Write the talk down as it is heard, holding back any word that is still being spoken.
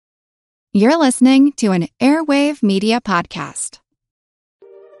You're listening to an Airwave Media Podcast.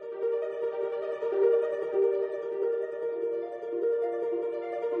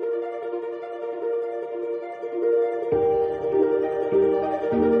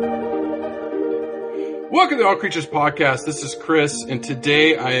 Welcome to All Creatures Podcast. This is Chris, and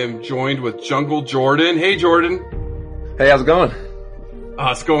today I am joined with Jungle Jordan. Hey, Jordan. Hey, how's it going?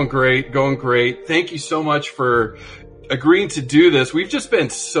 It's going great. Thank you so much for agreeing to do this. We've just been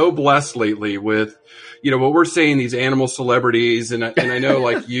so blessed lately with, what we're saying, these animal celebrities, and I know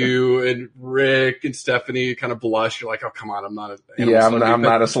like you and Rick and Stephanie kind of blush. You're like, oh, come on, I'm not an animal celebrity. I'm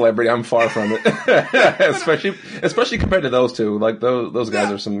not a celebrity. I'm far from it. especially compared to those two. Like those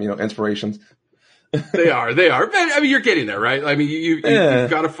guys are some, inspirations. They are. But, I mean, you're getting there, right? I mean, you've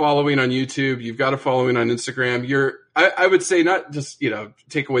got a following on YouTube. You've got a following on Instagram. I would say not just,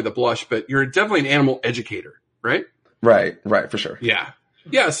 take away the blush, but you're definitely an animal educator, right? Right, for sure. Yeah.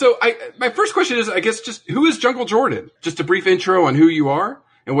 So my first question is, I guess, just who is Jungle Jordan? Just a brief intro on who you are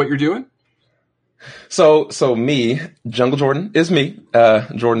and what you're doing. So me, Jungle Jordan is me,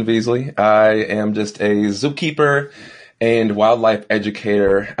 Jordan Veasley. I am just a zookeeper and wildlife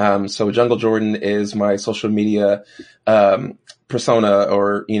educator. So Jungle Jordan is my social media, persona,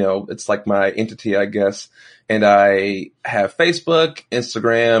 or, it's like my entity, I guess. And I have Facebook,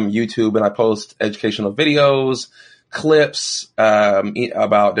 Instagram, YouTube, and I post educational videos, clips,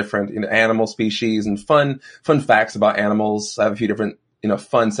 about different, animal species and fun facts about animals. I have a few different,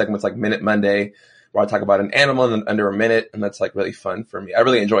 fun segments like Minute Monday, where I talk about an animal in under a minute. And that's like really fun for me. I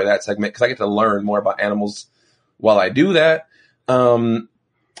really enjoy that segment because I get to learn more about animals while I do that. I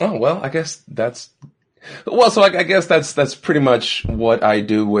guess I guess that's pretty much what I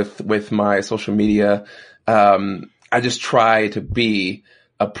do with my social media. I just try to be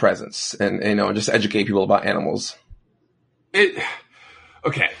a presence and, just educate people about animals.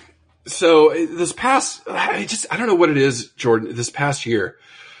 Okay. So this past, I don't know what it is, Jordan, this past year,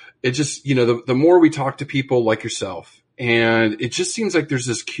 it just, the more we talk to people like yourself, and it just seems like there's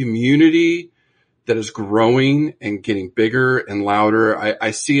this community that is growing and getting bigger and louder.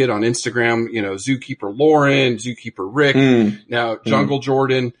 I see it on Instagram, Zookeeper Lauren, Zookeeper Rick, now Jungle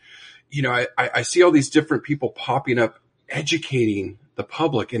Jordan. I see all these different people popping up, educating the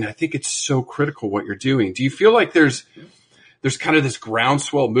public. And I think it's so critical what you're doing. Do you feel like there's kind of this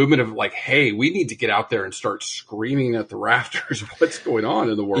groundswell movement of like, hey, we need to get out there and start screaming at the rafters of what's going on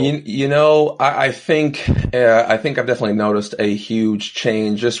in the world? I think I've definitely noticed a huge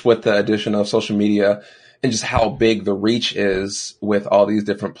change just with the addition of social media and just how big the reach is with all these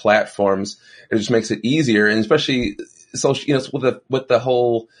different platforms. It just makes it easier, and especially social, with the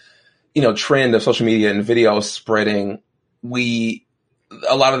whole, trend of social media and video spreading. A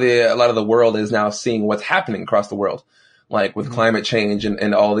lot of the world is now seeing what's happening across the world. Like with climate change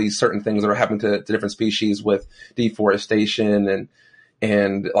and all these certain things that are happening to different species with deforestation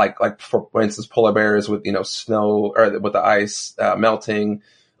and like for instance, polar bears with, snow or with the ice, melting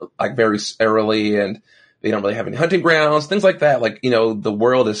like very early, and they don't really have any hunting grounds, things like that. Like, the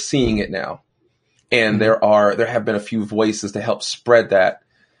world is seeing it now. And there have been a few voices to help spread that,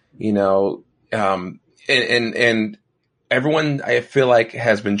 and everyone, I feel like,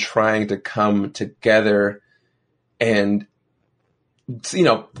 has been trying to come together and,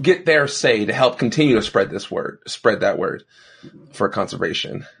 get their say to help continue to spread that word for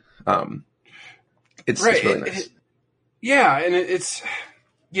conservation. It's really nice. It's,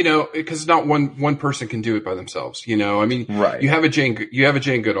 because not one person can do it by themselves. Right. You have a Jane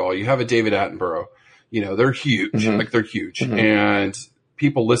Goodall, you have a David Attenborough, they're huge, they're huge, and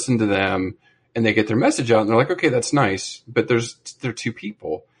people listen to them and they get their message out and they're like, okay, that's nice, but they're two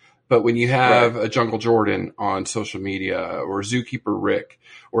people. But when you have a Jungle Jordan on social media, or Zookeeper Rick,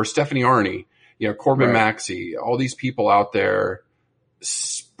 or Stephanie Arney, Corbin Maxey, all these people out there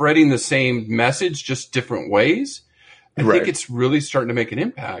spreading the same message, just different ways, I think it's really starting to make an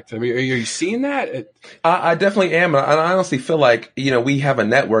impact. I mean, are you seeing that? I definitely am. And I honestly feel like, we have a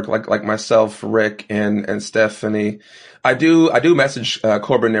network like myself, Rick, and Stephanie. I do message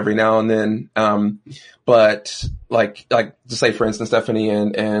Corbin every now and then. But like to say, for instance, Stephanie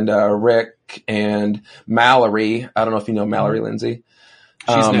and Rick and Mallory. I don't know if you know Mallory Lindsay.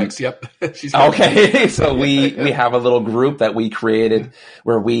 She's next. Yep. She's okay. So we have a little group that we created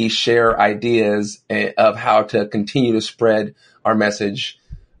where we share ideas of how to continue to spread our message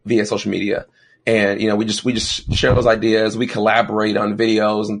via social media. And, we just share those ideas. We collaborate on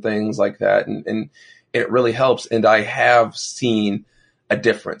videos and things like that. And it really helps. And I have seen a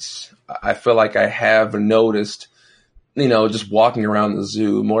difference. I feel like I have noticed, just walking around the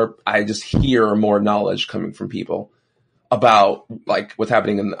zoo I just hear more knowledge coming from people about like what's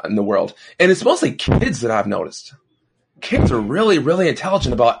happening in the world. And it's mostly kids that I've noticed. Kids are really, really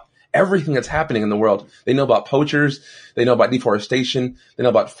intelligent about everything that's happening in the world. They know about poachers. They know about deforestation. They know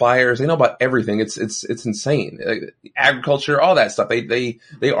about fires. They know about everything. It's insane. Agriculture, all that stuff. They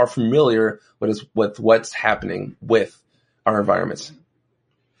are familiar with what's happening with our environments.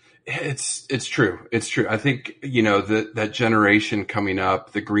 It's true. It's true. I think, that generation coming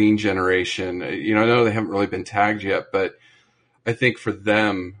up, the green generation, I know they haven't really been tagged yet, but I think for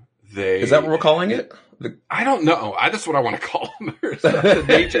them, is that what we're calling it? I don't know. That's what I want to call them. The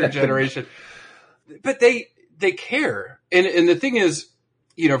nature generation. But they care. And the thing is,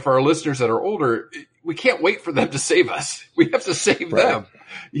 for our listeners that are older, we can't wait for them to save us. We have to save them.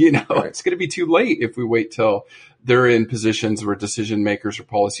 Right. It's going to be too late if we wait till they're in positions where decision makers or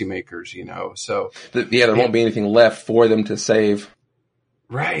policy makers, so. There won't be anything left for them to save.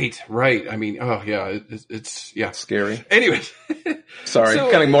 Right. I mean, it's scary. Anyway. Sorry,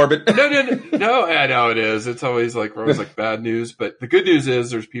 kind of morbid. No, I know it is. It's always like bad news, but the good news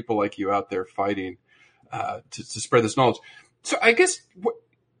is there's people like you out there fighting, to spread this knowledge. So I guess,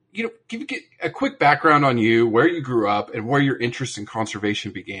 give a quick background on you, where you grew up and where your interest in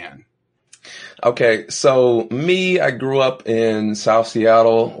conservation began. Okay. So I grew up in South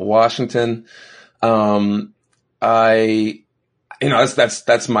Seattle, Washington. That's my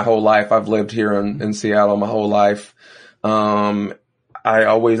whole life. I've lived here in Seattle my whole life. I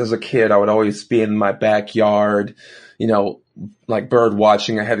always, as a kid, I would always be in my backyard, like bird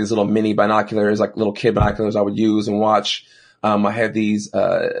watching. I had these little mini binoculars, like little kid binoculars I would use and watch. I had these,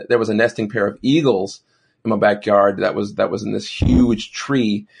 there was a nesting pair of eagles in my backyard that was in this huge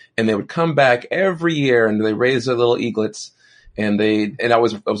tree, and they would come back every year and they raised their little eaglets. And it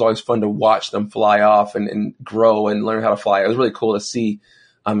was always fun to watch them fly off and grow and learn how to fly. It was really cool to see,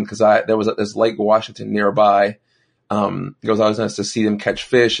 cause there was this Lake Washington nearby. It was always nice to see them catch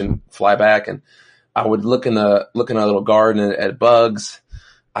fish and fly back. And I would look in our little garden at bugs.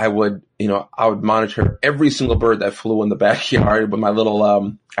 I would monitor every single bird that flew in the backyard with my little,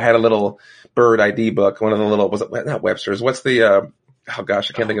 I had a little bird ID book, one of the little, was it not Webster's? What's the, oh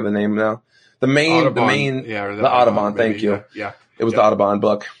gosh, I can't think of the name now. The Audubon, thank you. Yeah. It was the Audubon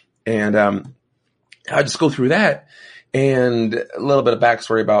book. And, I just go through that. And a little bit of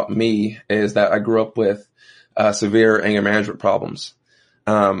backstory about me is that I grew up with, severe anger management problems.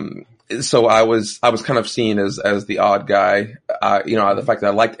 So I was kind of seen as the odd guy, the fact that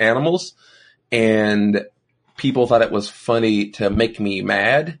I liked animals, and people thought it was funny to make me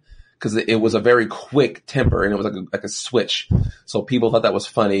mad because it was a very quick temper and it was like a switch. So people thought that was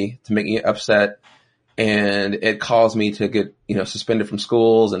funny to make me upset, and it caused me to get, suspended from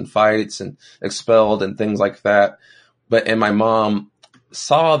schools and fights and expelled and things like that. And my mom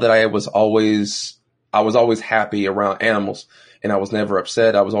saw that I was always happy around animals, and I was never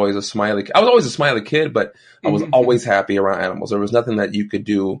upset. I was always a smiley kid, but I was always happy around animals. There was nothing that you could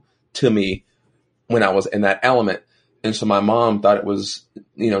do to me when I was in that element. And so my mom thought it was,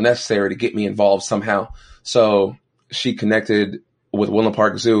 necessary to get me involved somehow. So she connected with Woodland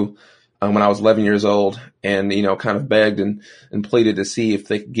Park Zoo when I was 11 years old, and, kind of begged and pleaded to see if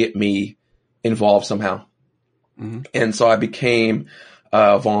they could get me involved somehow. Mm-hmm. And so I became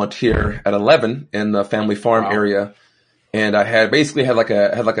a volunteer at 11 in the family farm area. And I had like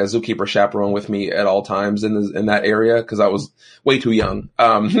a zookeeper chaperone with me at all times in that area, cause I was way too young.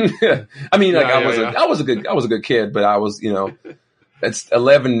 I was a good kid, but I was,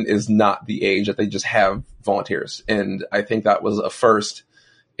 11 is not the age that they just have volunteers. And I think that was a first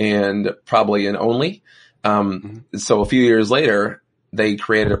and probably an only. So a few years later, they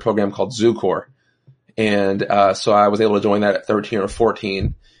created a program called Zoo Corps. And, so I was able to join that at 13 or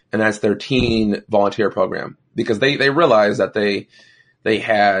 14, and that's their teen volunteer program, because they realized that they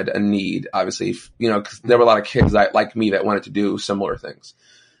had a need, obviously, cause there were a lot of kids like me that wanted to do similar things.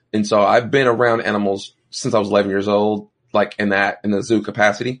 And so I've been around animals since I was 11 years old, like in the zoo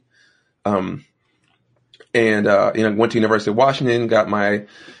capacity. Went to University of Washington, got my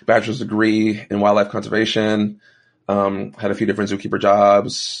bachelor's degree in wildlife conservation, had a few different zookeeper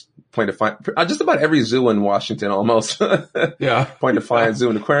jobs, point to find just about every zoo in Washington almost. Yeah. Point to find zoo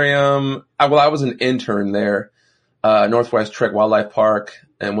and aquarium. I was an intern there, Northwest Trek Wildlife Park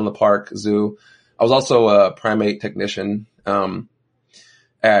and Woodland Park Zoo. I was also a primate technician, for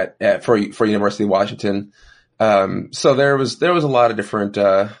University of Washington. So there was a lot of different,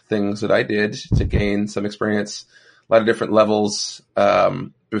 things that I did to gain some experience, a lot of different levels,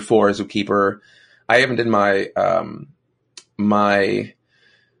 before a zookeeper. I even did my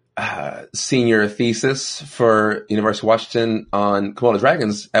senior thesis for University of Washington on Komodo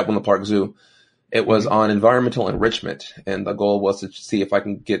dragons at Woodland Park Zoo. It was on environmental enrichment, and the goal was to see if I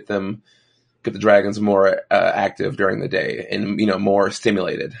can get the dragons more active during the day and, more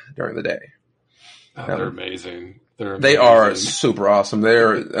stimulated during the day. Oh, they're amazing. They are super awesome.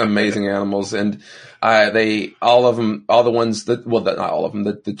 They're amazing animals, and not all of them,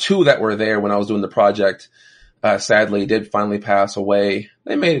 the two that were there when I was doing the project, sadly did finally pass away.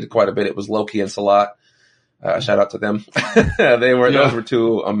 They made it quite a bit. It was Loki and Salat. Shout out to them. Those were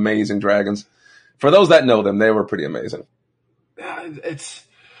two amazing dragons. For those that know them, they were pretty amazing. It's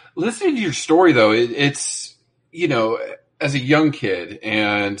listening to your story though. It's, as a young kid,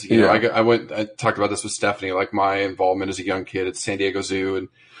 and I talked about this with Stephanie, like my involvement as a young kid at San Diego Zoo and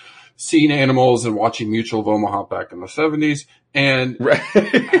seeing animals and watching Mutual of Omaha back in the 70s. And right.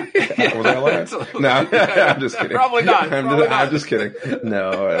 Was I alive? No, I'm just kidding. Probably not. I'm just kidding. No,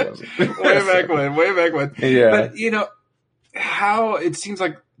 I wasn't. way back when. Yeah. But how it seems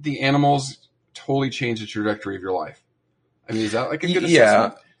like the animals totally changed the trajectory of your life. I mean, is that like a good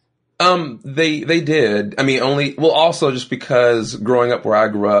assessment? They did. I mean, also just because growing up where I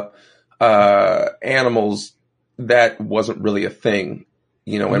grew up, animals, that wasn't really a thing,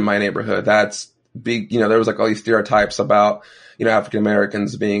 in my neighborhood. That's big, there was like all these stereotypes about, African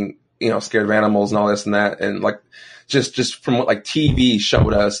Americans being, scared of animals and all this and that. And like, just from what like TV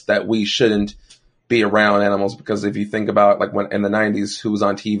showed us that we shouldn't be around animals, because if you think about like when in the 90s, who was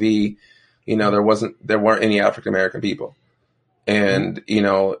on TV, there weren't any African American people. And,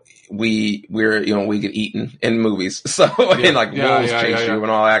 we get eaten in movies. So, and like wolves chase you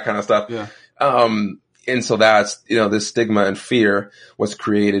and all that kind of stuff. Yeah. And so that's, this stigma and fear was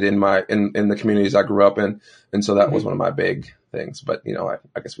created in the communities I grew up in. And so that was one of my big things, but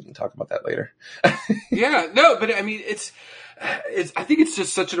I guess we can talk about that later. Yeah, no, but I mean, I think it's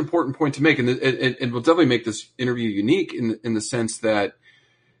just such an important point to make. And we'll definitely make this interview unique in the sense that,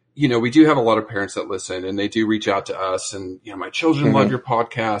 we do have a lot of parents that listen and they do reach out to us and, my children love your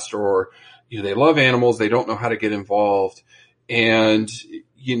podcast, or, they love animals. They don't know how to get involved. And,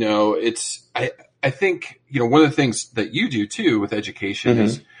 I think, one of the things that you do too with education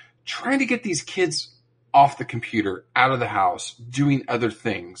is trying to get these kids off the computer, out of the house, doing other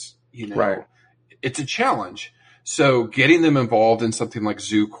things, Right. It's a challenge. So getting them involved in something like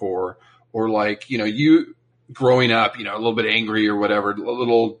Zoo Corps, or like, you growing up, a little bit angry or whatever, a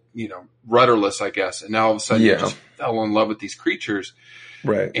little, rudderless, I guess. And now all of a sudden you just fell in love with these creatures.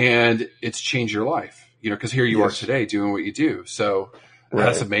 Right. And it's changed your life, cause here you are today doing what you do. So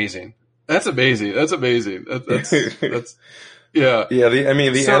that's amazing. That's amazing. That's yeah. Yeah.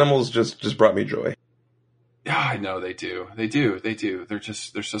 The animals just brought me joy. Yeah, I know they do. They're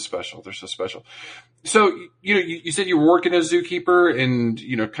so special. They're so special. So, you said you were working as a zookeeper and,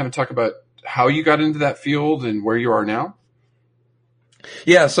 kind of talk about how you got into that field and where you are now.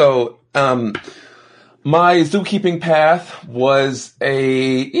 Yeah. So, my zookeeping path was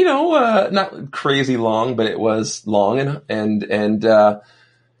not crazy long, but it was long and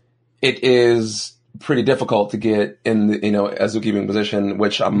it is pretty difficult to get in a zookeeping position,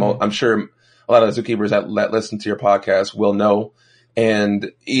 which I'm sure a lot of the zookeepers that listen to your podcast will know.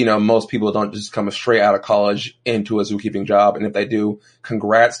 And, most people don't just come straight out of college into a zookeeping job. And if they do,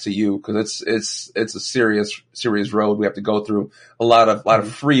 congrats to you, because it's a serious road we have to go through. A lot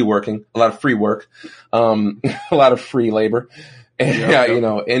of free work, a lot of free labor, and,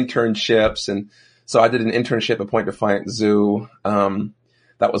 internships. And so I did an internship at Point Defiant Zoo.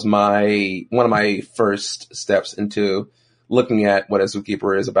 That was one of my first steps into looking at what a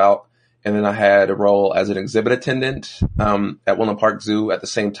zookeeper is about. And then I had a role as an exhibit attendant, at Woodland Park Zoo at the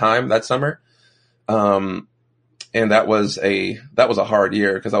same time that summer. And that was a hard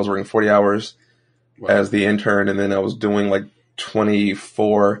year because I was working 40 hours as the intern. And then I was doing like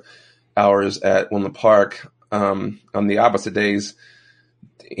 24 hours at Woodland Park, on the opposite days,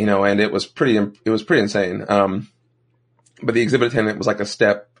 and it was pretty insane. But the exhibit attendant was like a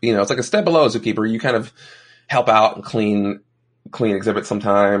step, it's like a step below a zookeeper. You kind of help out and clean exhibits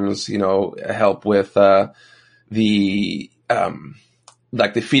sometimes, help with, the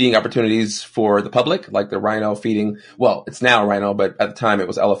feeding opportunities for the public, like the rhino feeding. Well, it's now rhino, but at the time it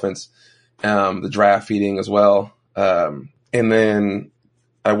was elephants, the giraffe feeding as well. And then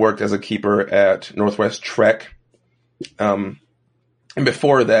I worked as a keeper at Northwest Trek. And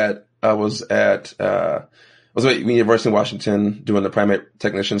before that I was at University of Washington doing the primate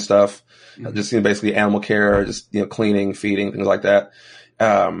technician stuff, just basically animal care, just cleaning, feeding, things like that.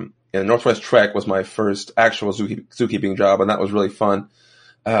 And Northwest Trek was my first actual zookeeping job, and that was really fun.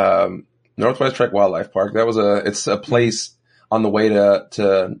 Northwest Trek Wildlife Park, it's a place on the way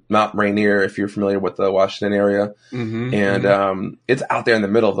to Mount Rainier, if you're familiar with the Washington area. And it's out there in the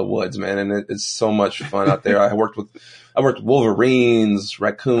middle of the woods, man, and it's so much fun out there. I worked with wolverines,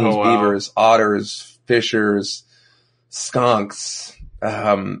 raccoons, beavers, otters, fishers, skunks,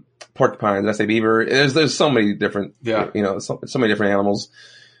 porcupines. Did I say beaver? There's so many different, so many different animals.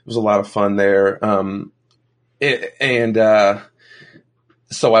 It was a lot of fun there.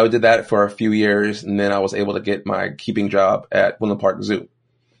 So I did that for a few years, and then I was able to get my keeping job at Woodland Park Zoo.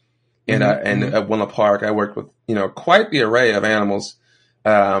 And at Woodland Park, I worked with, quite the array of animals.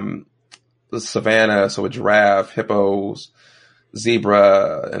 The savannah, so a giraffe, hippos,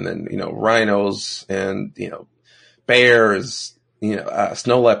 zebra, and then, rhinos and, bears,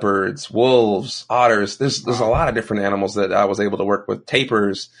 snow leopards, wolves, otters. There's a lot of different animals that I was able to work with.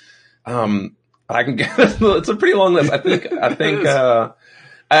 Tapirs. I can get, it's a pretty long list. I think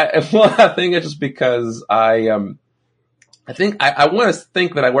it's just because I want to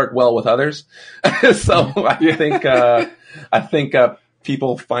think that I work well with others. So I think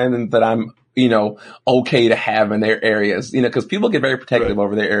people find that I'm, okay to have in their areas, cause people get very protective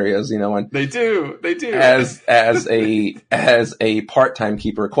over their areas, and they do. As a part-time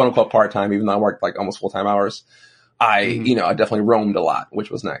keeper, quote unquote part-time, even though I worked like almost full-time hours, I definitely roamed a lot, which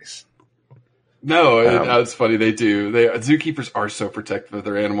was nice. No, it's funny. They do. Zookeepers are so protective of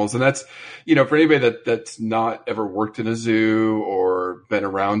their animals. And that's, for anybody that's not ever worked in a zoo or been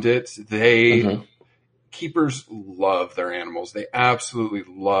around it, keepers love their animals. They absolutely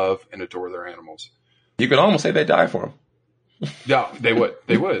love and adore their animals. You could almost say they die for them. Yeah, they would. Well,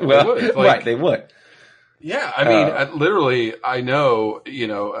 they would. Right, they would. Yeah, I mean, I know,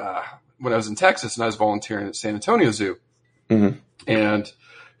 when I was in Texas and I was volunteering at San Antonio Zoo, and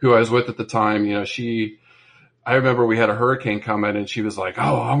who I was with at the time, I remember we had a hurricane coming and she was like,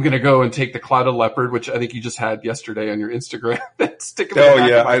 "Oh, I'm going to go and take the clouded leopard," which I think you just had yesterday on your Instagram.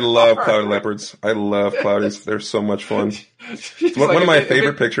 I love clouded leopards. I love cloudies. They're so much fun. It's one of my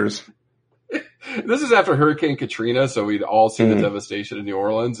favorite pictures. This is after Hurricane Katrina, so we'd all seen the devastation in New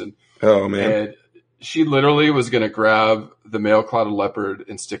Orleans. And she literally was going to grab the male clouded leopard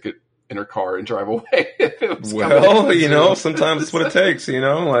and stick it in her car and drive away. Well, sometimes it's what it takes,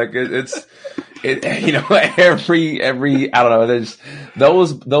 like every, I don't know, there's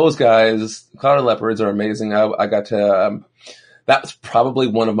those guys, clouded leopards are amazing. I got to, that's probably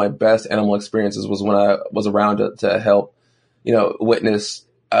one of my best animal experiences was when I was around to help, witness,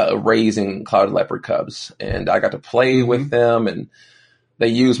 raising clouded leopard cubs, and I got to play with them, and they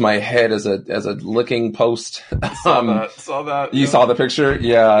used my head as a licking post. Saw that. You saw the picture?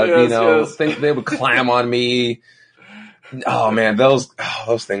 Yeah. Yes. They would climb on me. Oh man, those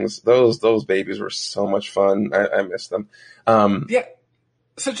things, those babies were so much fun. I miss them. Yeah.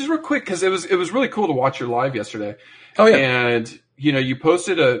 So just real quick, cause it was really cool to watch your live yesterday. Oh yeah. And, you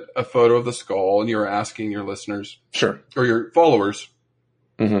posted a photo of the skull and you were asking your listeners. Sure. Or your followers,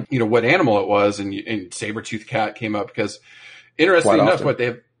 what animal it was, and saber-toothed cat came up because, interestingly enough, what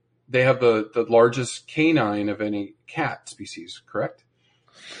they have the largest canine of any cat species, correct?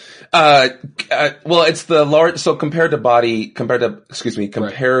 Well, it's the large. So compared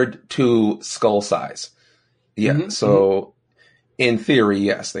to skull size, yeah. So in theory,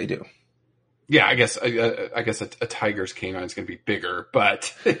 yes, they do. Yeah, I guess a tiger's canine is going to be bigger,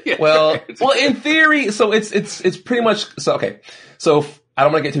 but well, in theory, so it's pretty much so. Okay, so I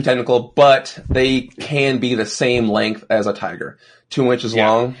don't want to get too technical, but they can be the same length as a tiger, 2 inches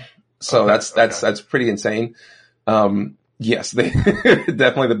long. So that's pretty insane. Yes, they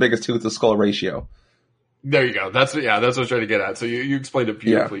definitely the biggest tooth to skull ratio. There you go. That's what I was trying to get at. So you explained it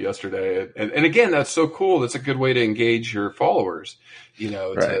beautifully yesterday. And again, that's so cool. That's a good way to engage your followers,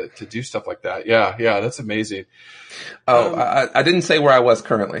 to do stuff like that. Yeah. Yeah. That's amazing. I didn't say where I was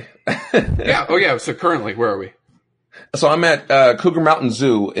currently. Yeah. Oh yeah. So currently, where are we? So I'm at, Cougar Mountain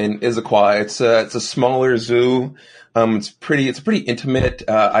Zoo in Issaquah. It's a smaller zoo. It's pretty intimate.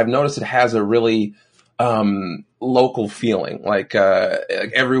 I've noticed it has a really, local feeling. Like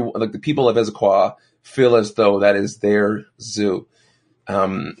the people of Issaquah feel as though that is their zoo.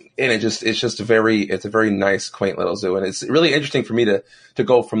 And it's just a very nice, quaint little zoo. And it's really interesting for me to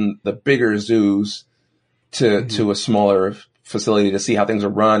go from the bigger zoos to a smaller facility to see how things are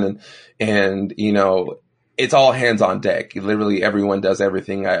run. And it's all hands on deck. Literally everyone does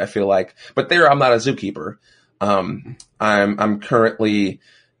everything, I feel like, but I'm not a zookeeper. I'm currently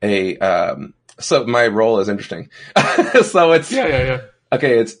so my role is interesting. So it's,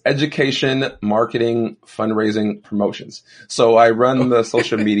 okay, it's education, marketing, fundraising, promotions. So I run the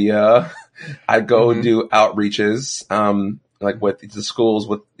social media. I go do outreaches. like with the schools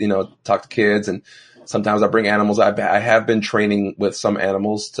with, talk to kids, and sometimes I bring animals. I have been training with some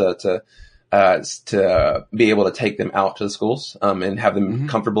animals to be able to take them out to the schools, and have them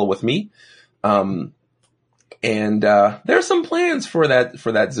comfortable with me. And there's some plans for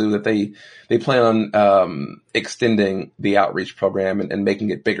that zoo that they plan on extending the outreach program and making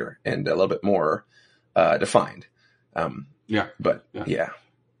it bigger and a little bit more defined. But yeah.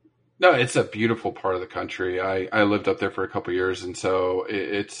 No, it's a beautiful part of the country. I lived up there for a couple of years, and so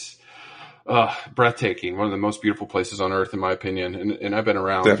it's breathtaking. One of the most beautiful places on earth, in my opinion. And I've been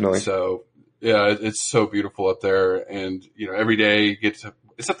around. Definitely. So yeah, it's so beautiful up there. And, every day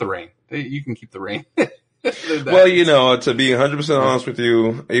except the rain. You can keep the rain. Well, to be 100% honest with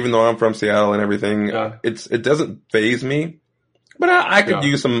you, even though I'm from Seattle and everything, it doesn't faze me, but I could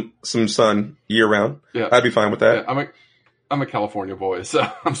use some sun year round. Yeah. I'd be fine with that. Yeah, I'm a California boy, so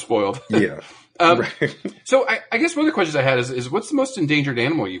I'm spoiled. Yeah. Right. So I guess one of the questions I had is what's the most endangered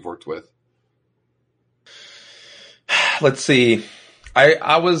animal you've worked with? Let's see.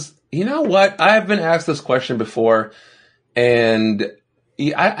 I was, I've been asked this question before, and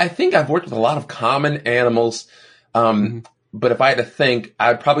I think I've worked with a lot of common animals. But if I had to think,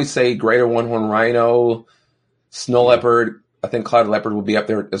 I'd probably say greater one-horned rhino, snow leopard. I think clouded leopard would be up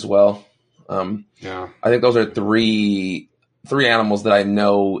there as well. I think those are three animals that I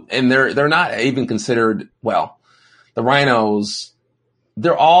know, and they're not even considered, well, the rhinos,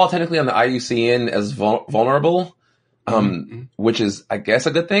 they're all technically on the IUCN as vulnerable, which is, I guess,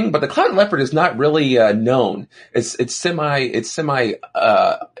 a good thing, but the clouded leopard is not really known. It's semi, there's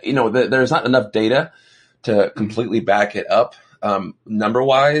not enough data to completely back it up, number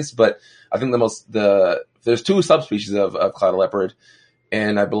wise, but I think there's two subspecies of clouded leopard,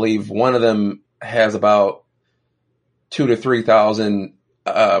 and I believe one of them has about 2,000 to 3,000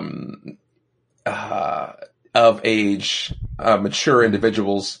 of age mature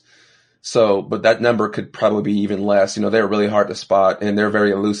individuals. So, but that number could probably be even less. They're really hard to spot, and they're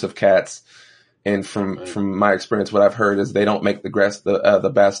very elusive cats. And from my experience, what I've heard is they don't make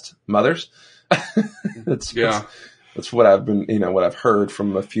the best mothers. That's what I've been, what I've heard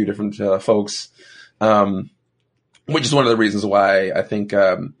from a few different folks. Which is one of the reasons why I think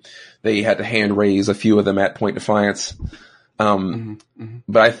they had to hand raise a few of them at Point Defiance. But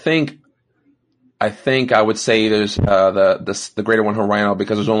I think I would say there's the greater one-horned rhino,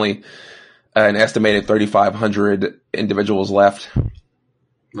 because there's only an estimated 3,500 individuals left.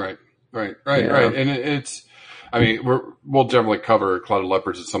 Right. And we'll definitely cover clouded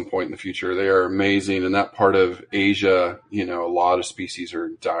leopards at some point in the future. They are amazing. In that part of Asia, a lot of species are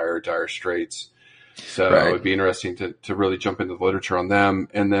in dire straits. So it would be interesting to really jump into the literature on them,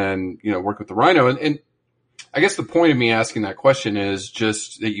 and then, work with the rhino. And I guess the point of me asking that question is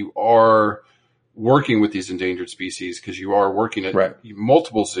just that you are working with these endangered species, because you are working at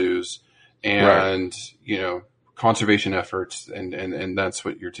multiple zoos and, conservation efforts, and that's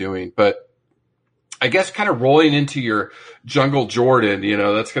what you're doing. But I guess kind of rolling into your Jungle Jordan,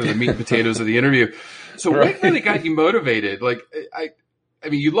 that's kind of the meat and potatoes of the interview. So what really got you motivated? Like, I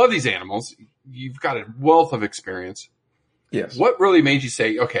mean, you love these animals. You've got a wealth of experience. Yes. What really made you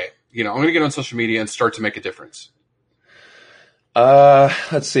say, okay, I'm going to get on social media and start to make a difference?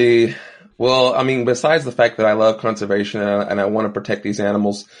 Let's see. Well, I mean, besides the fact that I love conservation and I want to protect these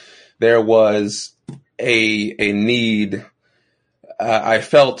animals, there was a need.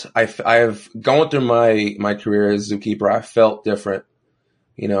 I've gone through my career as zookeeper. I felt different.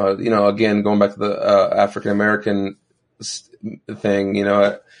 Again, going back to the African American thing,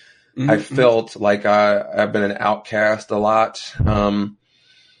 I felt like I've been an outcast a lot.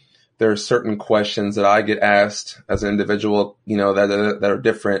 There are certain questions that I get asked as an individual, that are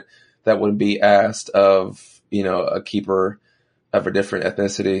different, that would be asked of, a keeper of a different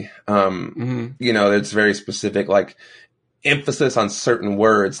ethnicity. It's very specific, like emphasis on certain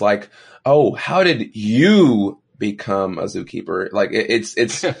words, like, oh, how did you become a zookeeper? Like it's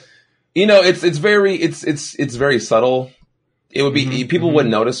very subtle. It would be, people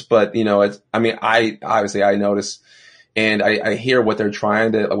wouldn't notice, but I notice, and I hear what they're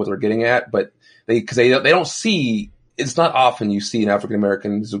what they're getting at, but they don't see, it's not often you see an African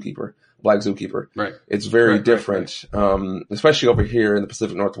American zookeeper, black zookeeper. Right. It's very different. Right. Especially over here in the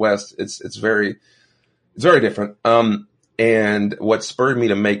Pacific Northwest, it's very different. And what spurred me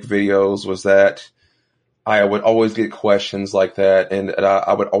to make videos was that I would always get questions like that, and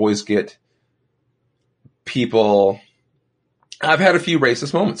I would always get people. I've had a few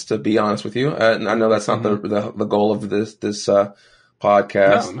racist moments, to be honest with you. And I know that's not the goal of this podcast.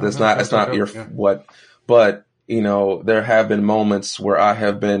 That's not but there have been moments where I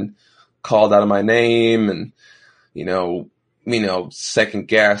have been called out of my name, and, second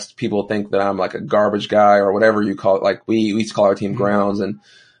guessed. People think that I'm like a garbage guy or whatever you call it. Like we used to call our team grounds, and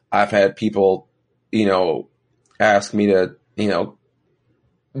I've had people, ask me to,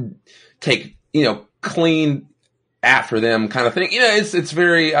 take, clean after them kind of thing. It's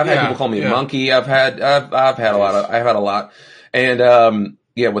very, I've had people call me a monkey. I've had a lot. And,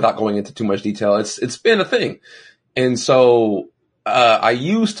 without going into too much detail, it's been a thing. And so, I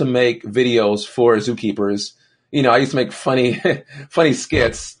used to make videos for zookeepers. I used to make funny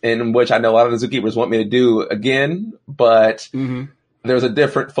skits in which I know a lot of the zookeepers want me to do again, but there's a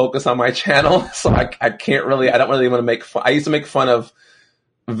different focus on my channel. So I don't really want to make fun. I used to make fun of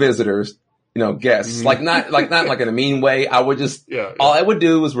visitors, guests, like not in a mean way. I would just, all I would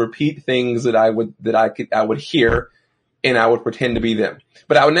do was repeat things that I would hear, and I would pretend to be them.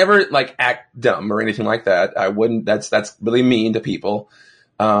 But I would never like act dumb or anything like that. I wouldn't, that's really mean to people.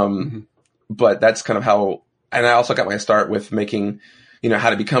 But that's kind of how, and I also got my start with making,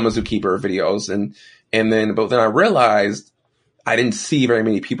 how to become a zookeeper videos. But then I realized I didn't see very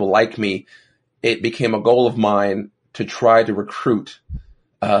many people like me. It became a goal of mine to try to recruit,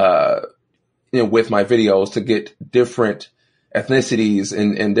 with my videos to get different ethnicities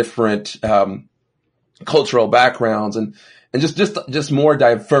and different, cultural backgrounds and just more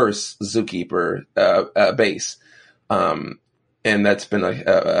diverse zookeeper, base. And that's been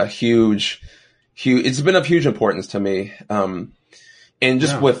a huge, it's been of huge importance to me. And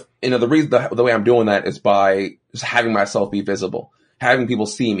just with, the reason, the way I'm doing that is by just having myself be visible, having people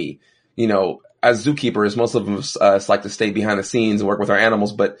see me, as zookeepers, most of us like to stay behind the scenes and work with our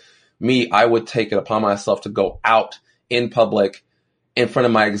animals. But me, I would take it upon myself to go out in public in front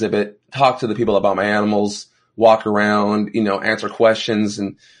of my exhibit, talk to the people about my animals, walk around, answer questions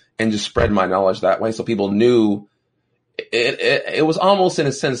and just spread my knowledge that way. So people knew it was almost in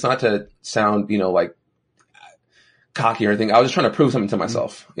a sense, not to sound, like cocky or anything. I was just trying to prove something to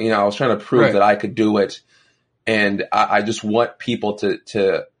myself. I was trying to prove that I could do it. And I just want people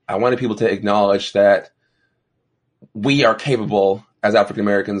I wanted people to acknowledge that we are capable as African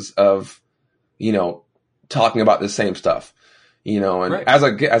Americans of, talking about the same stuff, and as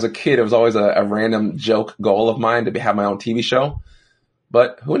a kid, it was always a random joke goal of mine to have my own TV show.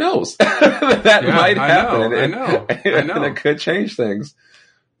 But who knows? That might happen. I know. And it could change things.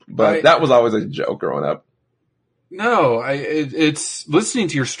 But that was always a joke growing up. No, it's listening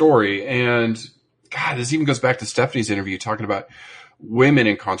to your story, and God, this even goes back to Stephanie's interview talking about women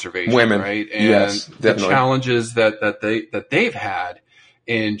in conservation, right? And yes, the challenges that they've had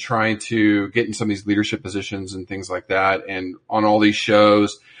in trying to get in some of these leadership positions and things like that. And on all these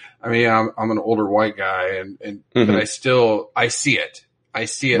shows, I mean, I'm an older white guy but I see it. I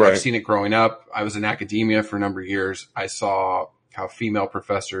see it. Right. I've seen it growing up. I was in academia for a number of years. I saw how female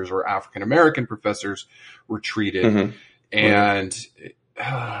professors or African American professors were treated. And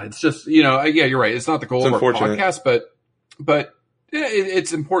it's just, you're right. It's not the goal of our podcast, but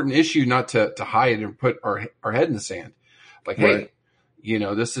it's an important issue not to hide and put our head in the sand. Like, hey,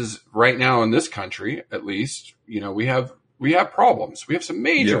 this is right now in this country, at least, we have problems. We have some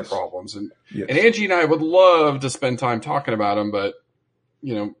major problems. And Angie and I would love to spend time talking about them, but,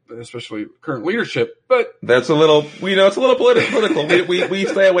 especially current leadership, but that's a little, it's a little political. We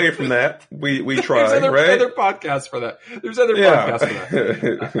stay away from that. We try, there's other podcasts for that. There's other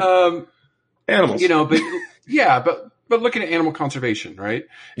podcasts for that. Animals, but looking at animal conservation, right?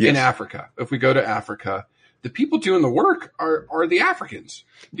 Yes. In Africa, if we go to Africa, the people doing the work are the Africans.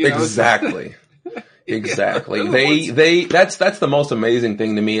 Exactly. Exactly. That's the most amazing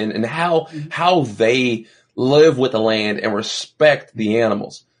thing to me, and how they live with the land and respect the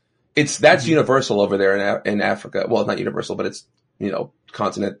animals. That's universal over there in Africa. Well, not universal, but it's,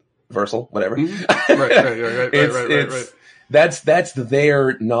 continent versal, whatever. Right. That's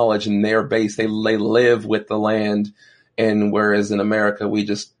their knowledge and their base. They live with the land. And whereas in America, we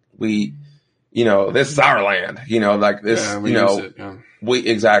this is our land, like this, we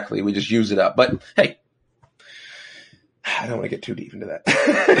just use it up. But hey, I don't want to get too deep into that.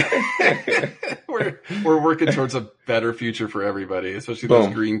 We're working towards a better future for everybody, especially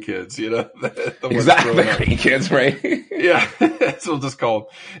those green kids, Exactly, the green kids, right? Yeah, that's what we'll just call them.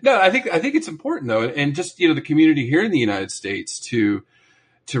 No, I think it's important though, and just the community here in the United States to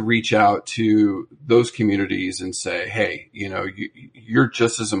reach out to those communities and say, hey, you're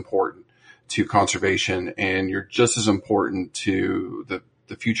just as important to conservation, and you're just as important to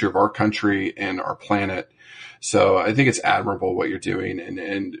the future of our country and our planet. So I think it's admirable what you're doing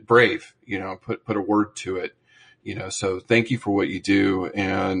and brave, put a word to it, so thank you for what you do.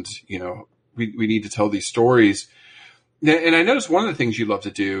 And, we need to tell these stories. And I noticed one of the things you love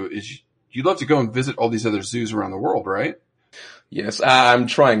to do is you love to go and visit all these other zoos around the world, right? Yes, I'm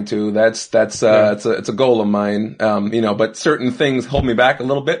trying to. It's a goal of mine. But certain things hold me back a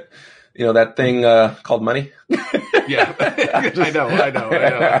little bit. That thing called money. Yeah, I know.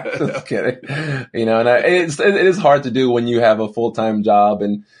 Just kidding. And it is hard to do when you have a full-time job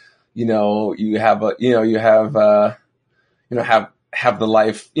and you have the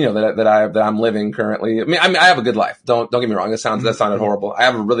life that I'm living currently. I mean, I have a good life. Don't get me wrong. That sounded horrible. I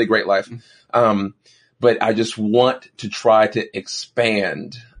have a really great life. But I just want to try to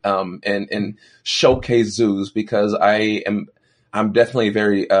expand, and showcase zoos because I'm definitely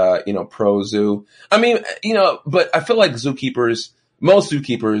very, pro zoo. I mean, but I feel like most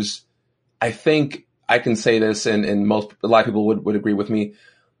zookeepers, I think I can say this and a lot of people would agree with me.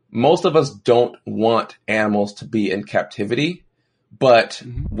 Most of us don't want animals to be in captivity, but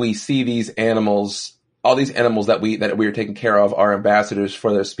we see these animals, all these animals that we are taking care of are ambassadors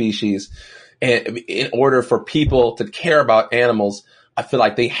for their species. And in order for people to care about animals, I feel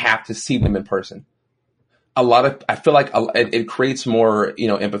like they have to see them in person. I feel like it creates more,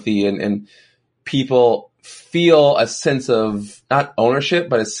 empathy and people feel a sense of not ownership,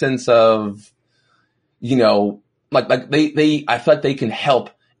 but a sense of, I feel like they can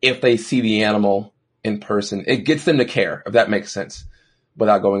help if they see the animal in person. It gets them to care, if that makes sense,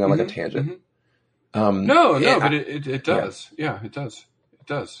 without going on like a tangent. No, but it does. Yeah, it does. It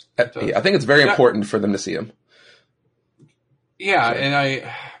does. Yeah, I think it's very important for them to see them. Yeah, so. And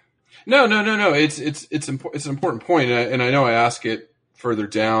No. It's an important point, and I know I ask it further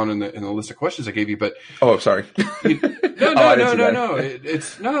down in the list of questions I gave you, but sorry. No.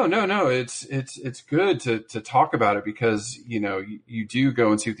 It's good to talk about it because you do go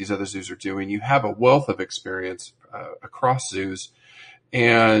and see what these other zoos are doing. You have a wealth of experience across zoos,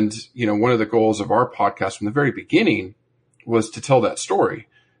 and one of the goals of our podcast from the very beginning was to tell that story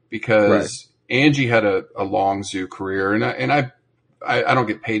because Angie had a long zoo career, and I don't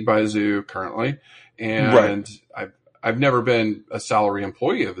get paid by a zoo currently, and I've never been a salary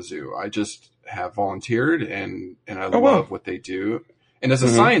employee of a zoo. I just have volunteered, and I love what they do. And as a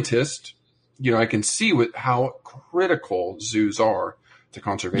scientist, I can see how critical zoos are to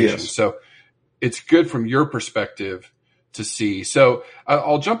conservation. Yes. So it's good from your perspective to see. So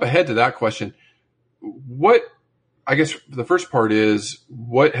I'll jump ahead to that question. I guess the first part is,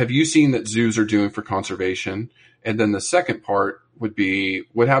 what have you seen that zoos are doing for conservation? And then the second part would be,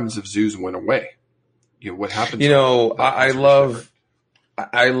 what happens if zoos went away? What happens? I love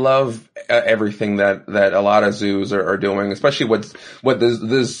everything that a lot of zoos are doing, especially what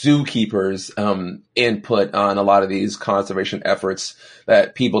the zookeepers input on a lot of these conservation efforts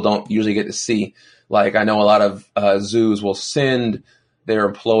that people don't usually get to see. Like, I know a lot of zoos will send their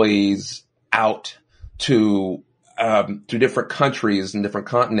employees out to different countries and different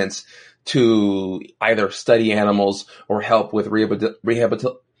continents to either study animals or help with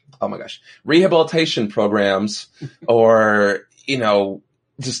rehabilitation programs or,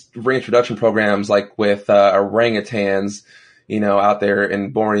 just reintroduction programs like with orangutans, out there in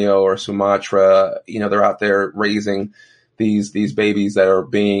Borneo or Sumatra. They're out there raising these babies that are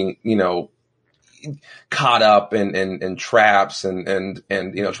being, caught up in traps and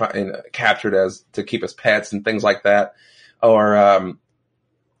captured as to keep as pets and things like that. Or,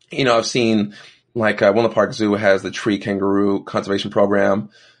 I've seen like Winter Park Zoo has the tree kangaroo conservation program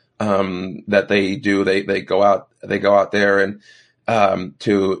that they do. They go out there and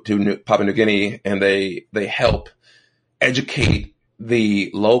to Papua New Guinea, and they help educate the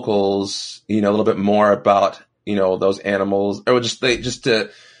locals, a little bit more about those animals, or they just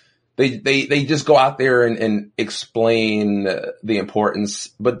go out there and explain the importance.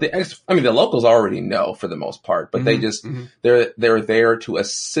 But the locals already know for the most part, but they're there to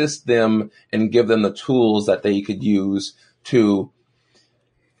assist them and give them the tools that they could use to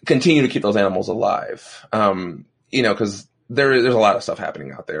continue to keep those animals alive. Cause there's a lot of stuff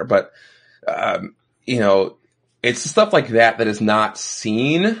happening out there, but, it's stuff like that is not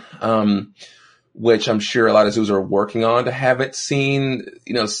seen, which I'm sure a lot of zoos are working on to have it seen.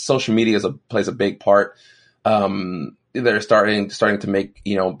 Social media plays a big part. They're starting to make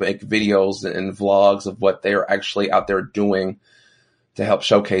videos and vlogs of what they're actually out there doing to help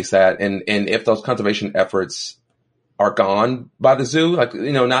showcase that. And if those conservation efforts are gone by the zoo,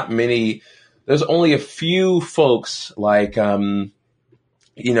 not many, there's only a few folks like,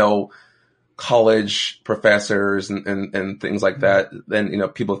 college professors and things like that. Then,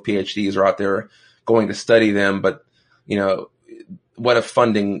 people with PhDs are out there going to study them. But, what if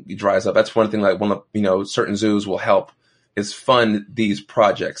funding dries up? That's one thing like certain zoos will help is fund these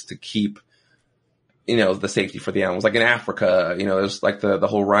projects to keep, the safety for the animals. Like in Africa, there's like the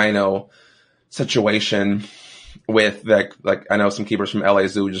whole rhino situation. with like I know some keepers from LA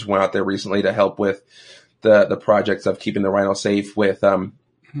Zoo just went out there recently to help with the projects of keeping the rhino safe with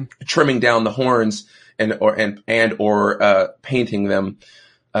trimming down the horns and painting them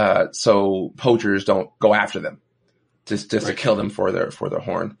so poachers don't go after them just to kill them for their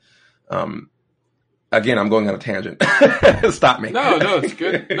horn. Again, I'm going on a tangent. Stop me. No, it's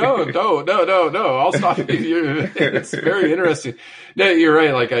good. No. I'll stop you. It's very interesting. No, you're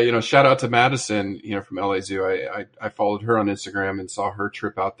right. Like, shout out to Madison, from LA Zoo. I followed her on Instagram and saw her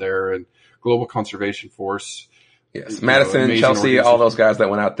trip out there, and Global Conservation Force. Yes. Madison, Chelsea, all those guys that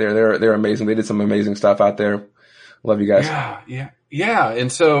went out there. They're amazing. They did some amazing stuff out there. Love you guys. Yeah. And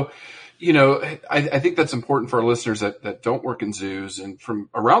so, I think that's important for our listeners that don't work in zoos and from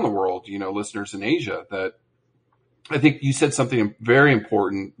around the world, listeners in Asia, that I think you said something very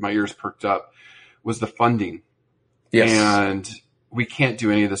important. My ears perked up, was the funding. Yes. And we can't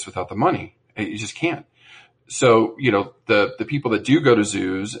do any of this without the money. You just can't. So, the people that do go to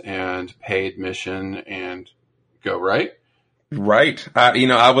zoos and pay admission and go, right? Right.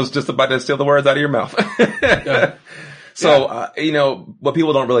 I was just about to steal the words out of your mouth. So, what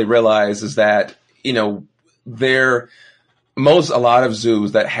people don't really realize is that, a lot of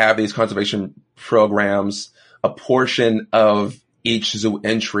zoos that have these conservation programs, a portion of each zoo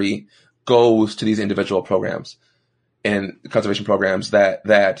entry goes to these individual programs and conservation programs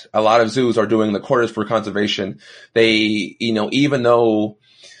that a lot of zoos are doing the quarters for conservation. They, even though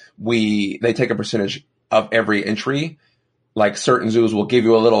they take a percentage of every entry, like certain zoos will give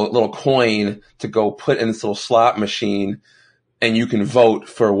you a little coin to go put in this little slot machine, and you can vote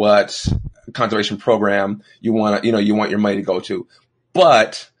for what conservation program you want your money to go to.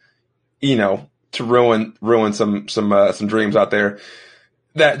 But, to ruin some dreams out there,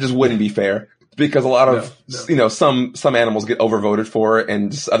 that just wouldn't be fair, because a lot of, some animals get overvoted for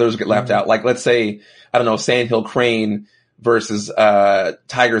and others get left out. Like, let's say, I don't know, sandhill crane versus,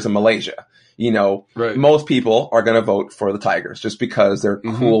 tigers in Malaysia. Most people are going to vote for the tigers just because they're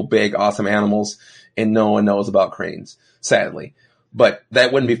cool, big, awesome animals, and no one knows about cranes, sadly. But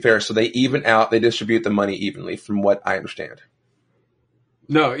that wouldn't be fair. So they distribute the money evenly, from what I understand.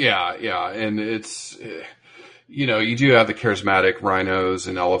 No, yeah. And it's, you do have the charismatic rhinos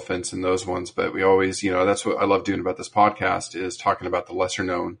and elephants and those ones, but we always, that's what I love doing about this podcast, is talking about the lesser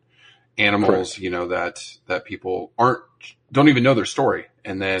known animals, that people don't even know their story.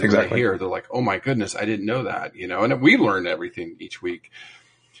 And then when they hear, they're like, oh my goodness, I didn't know that, and we learn everything each week.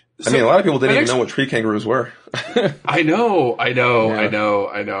 So, a lot of people didn't even know what tree kangaroos were. I know. And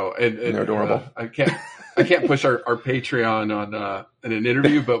they're adorable. I can't push our Patreon on in an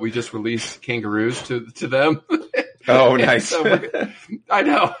interview, but we just released kangaroos to them. Oh, nice. So I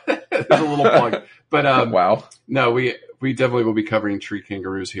know. There's a little plug. But wow. No, we definitely will be covering tree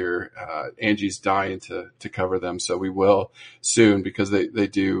kangaroos here. Angie's dying to cover them, so we will soon, because they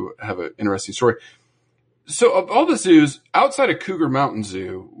do have an interesting story. So of all the zoos outside of Cougar Mountain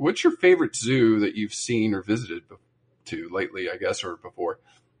Zoo, what's your favorite zoo that you've seen or visited to lately, I guess, or before?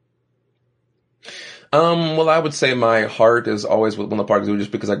 Well, I would say my heart is always with Winter Park Zoo,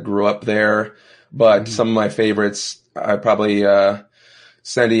 just because I grew up there. But some of my favorites, I probably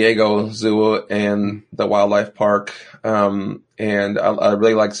San Diego Zoo and the Wildlife Park, and I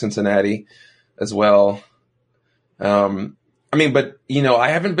really like Cincinnati as well. But I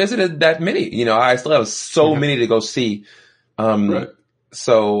haven't visited that many. I still have so many to go see. Right.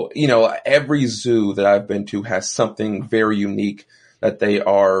 So every zoo that I've been to has something very unique that they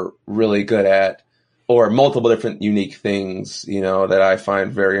are really good at, or multiple different unique things, that I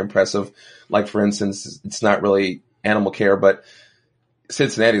find very impressive. Like, for instance, it's not really animal care, but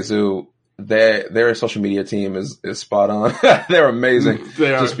Cincinnati Zoo, their social media team is spot on. They're amazing.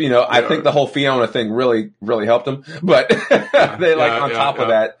 They are. I think the whole Fiona thing really, really helped them, but on top of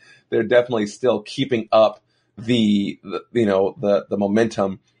that, they're definitely still keeping up the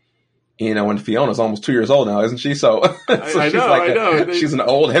momentum. And Fiona's almost 2 years old now, isn't she? So, I know. She's an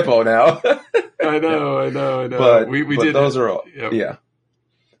old hippo now. I know. But we did those are all. Yep. Yeah.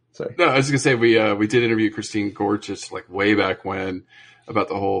 Sorry. No, I was gonna say we did interview Christine Gorgeous way back when about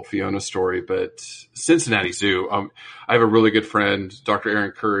the whole Fiona story, but Cincinnati Zoo. I have a really good friend, Dr.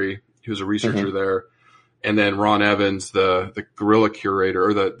 Aaron Curry, who's a researcher there, and then Ron Evans, the gorilla curator,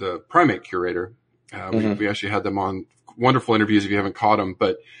 or the primate curator. We actually had them on, wonderful interviews if you haven't caught them,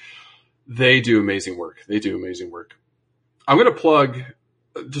 but they do amazing work. I'm going to plug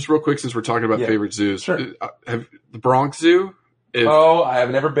just real quick, since we're talking about favorite zoos. Sure. The Bronx Zoo. I have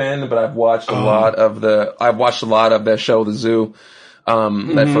never been, but I've watched a lot of that show, The Zoo,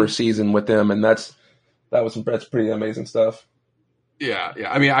 that first season with them, and that's pretty amazing stuff. Yeah.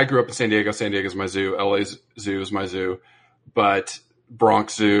 Yeah. I mean, I grew up in San Diego. San Diego's my zoo. LA's zoo is my zoo, but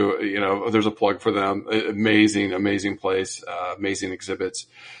Bronx Zoo, there's a plug for them. Amazing, amazing place, amazing exhibits.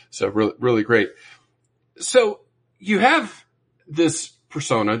 So really, really great. So you have this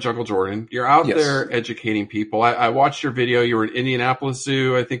persona, Jungle Jordan. You're out Yes. there educating people. I watched your video. You were at Indianapolis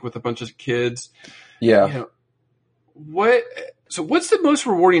Zoo, I think, with a bunch of kids. Yeah. What's the most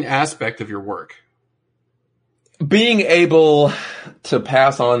rewarding aspect of your work? Being able to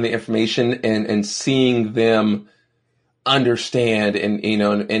pass on the information and seeing them understand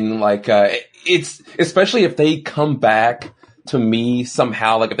and like, it's especially if they come back to me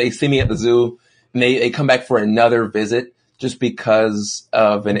somehow, like if they see me at the zoo and they come back for another visit just because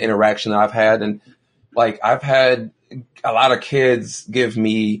of an interaction that I've had. And like, I've had a lot of kids give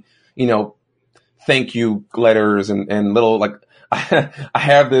me, thank you letters and little, like, I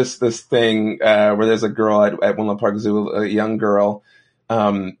have this thing, where there's a girl at Winland Park Zoo, a young girl,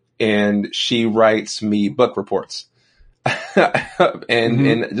 and she writes me book reports.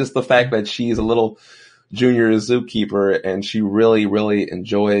 And just the fact that she's a little junior zookeeper and she really, really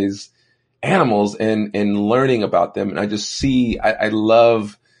enjoys animals and learning about them. And I just I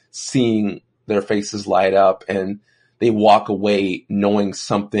love seeing their faces light up and they walk away knowing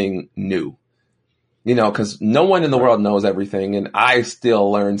something new, cause no one in the world knows everything. And I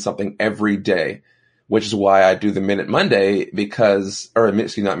still learn something every day, which is why I do the Minute Monday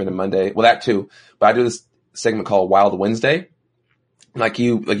not Minute Monday. Well, that too, but I do this segment called Wild Wednesday. Like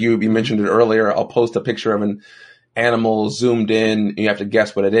you mentioned it earlier, I'll post a picture of an animal zoomed in and you have to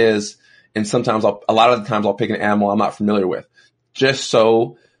guess what it is. And sometimes a lot of the times I'll pick an animal I'm not familiar with, just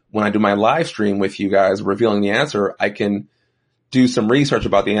so when I do my live stream with you guys revealing the answer, I can do some research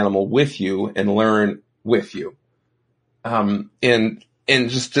about the animal with you and learn with you. And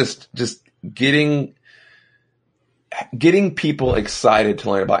just getting people excited to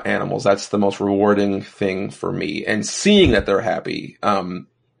learn about animals. That's the most rewarding thing for me, and seeing that they're happy. And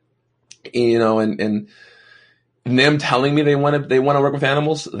them telling me they want to work with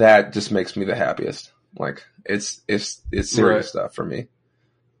animals, that just makes me the happiest. Like it's serious Right. stuff for me.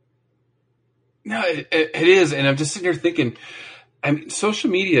 No, it is. And I'm just sitting here thinking, I mean,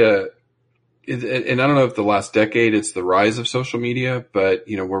 social media, and I don't know if the last decade it's the rise of social media, but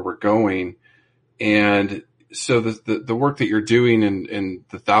where we're going. And so the work that you're doing and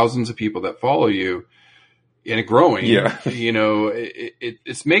the thousands of people that follow you and growing, Yeah.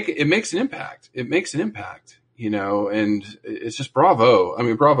 it makes an impact. It makes an impact, and it's just bravo. I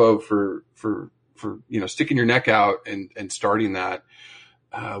mean, bravo for sticking your neck out and starting that,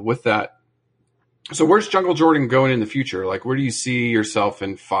 with that. So where's Jungle Jordan going in the future? Like, where do you see yourself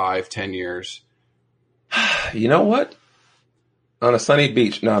in 5-10 years? You know what? On a sunny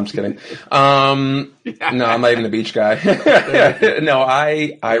beach. No, I'm just kidding. No, I'm not even a beach guy. No,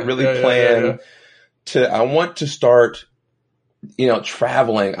 I really plan I want to start,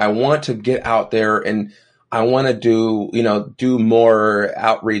 traveling. I want to get out there and I want to do more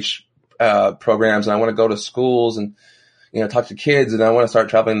outreach, programs. And I want to go to schools and, talk to kids, and I want to start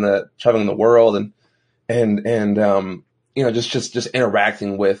traveling the world and just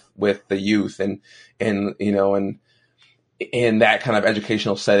interacting with the youth and in that kind of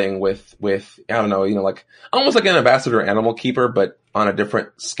educational setting with, I don't know, like almost like an ambassador animal keeper, but on a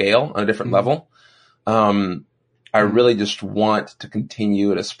different scale, on a different level. I really just want to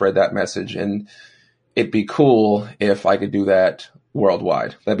continue to spread that message, and it'd be cool if I could do that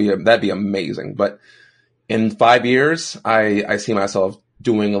worldwide. That'd be amazing. But in 5 years, I see myself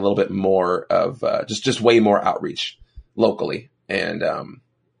doing a little bit more of, just way more outreach locally and,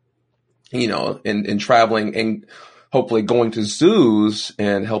 and traveling and hopefully going to zoos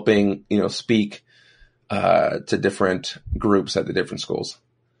and helping, speak, to different groups at the different schools.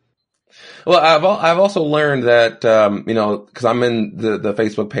 Well, I've also learned that, cause I'm in the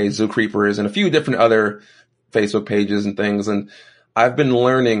Facebook page Zoo Creepers and a few different other Facebook pages and things. And I've been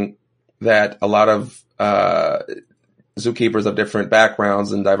learning that a lot of, zookeepers of different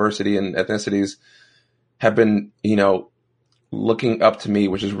backgrounds and diversity and ethnicities have been, looking up to me,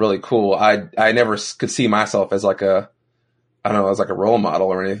 which is really cool. I never could see myself as like a role model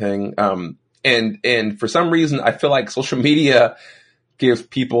or anything. And for some reason, I feel like social media gives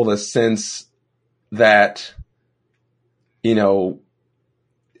people the sense that, I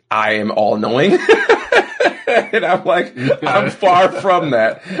am all knowing. And I'm like, I'm far from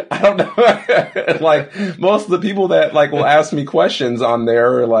that. I don't know. Like most of the people that will ask me questions on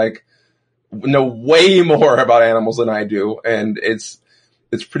there are like, know way more about animals than I do. And it's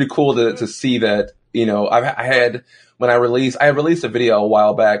pretty cool to see that, I released a video a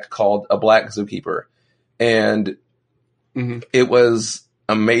while back called A Black Zookeeper. And it was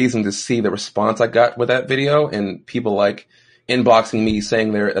amazing to see the response I got with that video, and people like inboxing me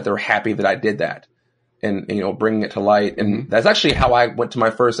saying that they're happy that I did that, and bringing it to light. And that's actually how I went to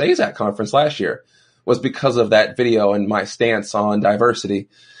my first AZAC conference last year, was because of that video and my stance on diversity.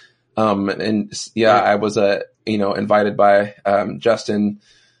 I was invited by Justin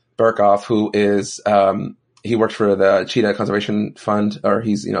Burkhoff, who is he works for the Cheetah Conservation Fund, or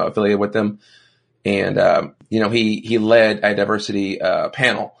he's affiliated with them, and he led a diversity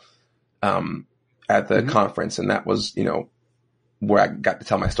panel at the conference, and that was where I got to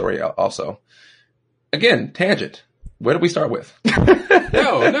tell my story also. Again, tangent. Where did we start with?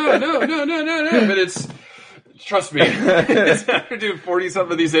 No. But trust me, after doing 40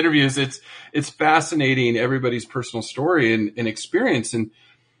 some of these interviews, it's fascinating, everybody's personal story and experience. And,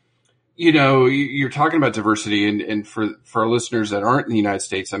 you're talking about diversity, and for our listeners that aren't in the United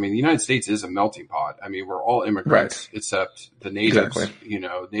States, I mean, the United States is a melting pot. I mean, we're all immigrants, except the natives,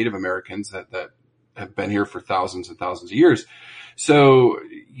 Native Americans that have been here for thousands and thousands of years. So,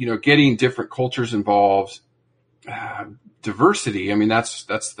 getting different cultures involved, diversity, I mean, that's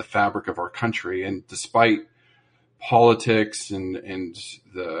the fabric of our country. And despite politics and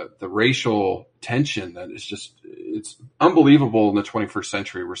the racial tension that is it's unbelievable in the 21st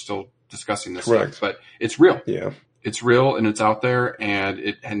century. We're still discussing this stuff, but it's real. Yeah. It's real, and it's out there, and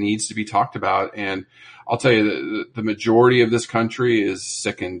it needs to be talked about. And I'll tell you, the majority of this country is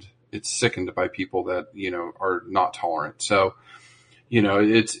sickened. It's sickened by people that, are not tolerant. So,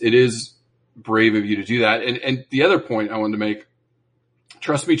 it is brave of you to do that. And the other point I wanted to make,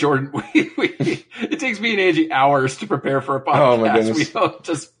 trust me, Jordan, it takes me and Angie hours to prepare for a podcast. Oh my goodness. We don't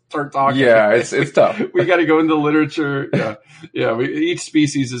just start talking. Yeah, it's tough. We got to go into literature. Yeah. Each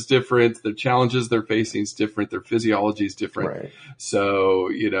species is different. The challenges they're facing is different. Their physiology is different. Right. So,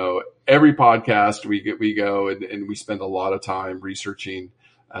 every podcast we go and we spend a lot of time researching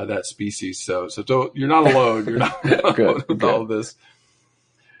that species. So you're not alone. You're not alone with all of this.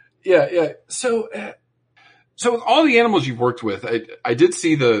 Yeah. So with all the animals you've worked with, I did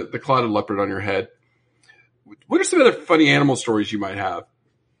see the clouded leopard on your head. What are some other funny animal stories you might have?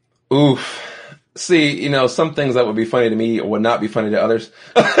 Oof. See, some things that would be funny to me would not be funny to others.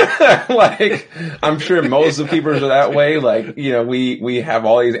 Like, I'm sure most of the keepers are that way. Like, we have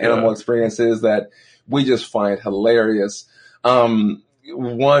all these animal experiences that we just find hilarious.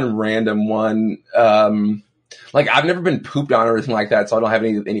 One random one, like, I've never been pooped on or anything like that, so I don't have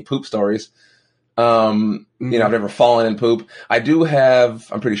any poop stories. I've never fallen in poop. I do have,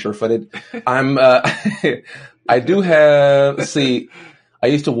 I'm pretty sure-footed. I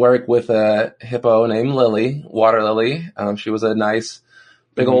used to work with a hippo named Lily, Water Lily. She was a nice,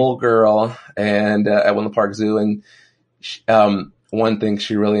 big old girl, and at Woodland Park Zoo. And one thing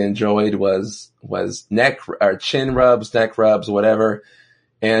she really enjoyed was neck or chin rubs, neck rubs, whatever.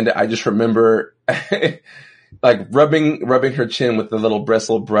 And I just remember like rubbing her chin with the little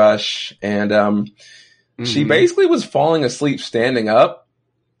bristle brush, and she basically was falling asleep standing up.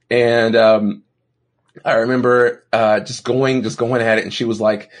 And I remember just going at it, and she was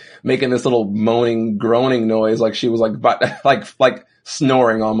like making this little moaning, groaning noise, like she was like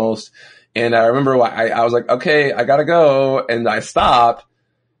snoring almost. And I remember I was like, okay, I gotta go, and I stopped.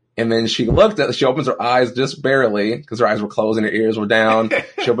 And then she opens her eyes just barely, because her eyes were closed and her ears were down.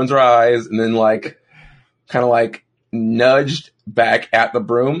 She opens her eyes, and then kind of nudged back at the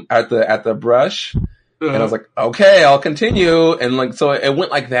broom, at the brush. And I was like, okay, I'll continue. And so it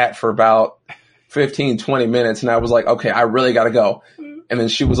went like that for about 15, 20 minutes. And I was like, okay, I really gotta go. And then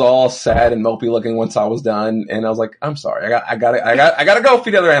she was all sad and mopey looking once I was done. And I was like, I'm sorry. I gotta go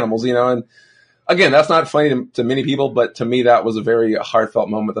feed other animals, and again, that's not funny to many people, but to me, that was a very heartfelt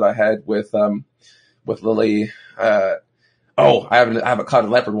moment that I had with Lily. I have a clouded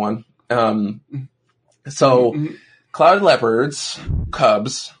leopard one. Clouded leopards,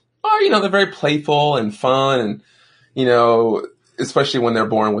 cubs are, they're very playful and fun, and, especially when they're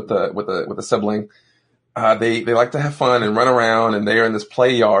born with a sibling. They like to have fun and run around, and they are in this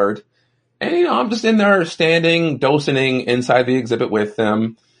play yard. And, I'm just in there standing, docening inside the exhibit with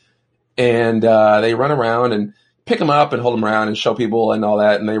them. And, they run around and pick them up and hold them around and show people and all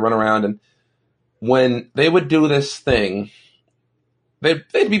that. And they run around, and when they would do this thing, they'd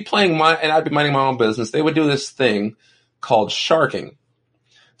be playing and I'd be minding my own business. They would do this thing called sharking.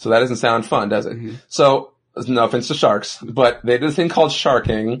 So that doesn't sound fun, does it? Mm-hmm. So, no offense to sharks, but they did this thing called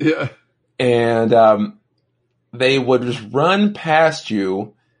sharking. Yeah. And, they would just run past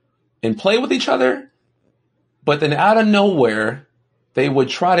you and play with each other. But then out of nowhere, they would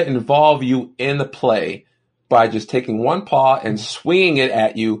try to involve you in the play by just taking one paw and swinging it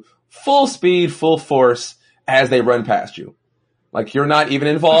at you full speed, full force, as they run past you. Like you're not even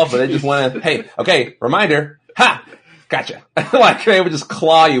involved, but they just want to, hey, okay, reminder, ha, gotcha. Like they would just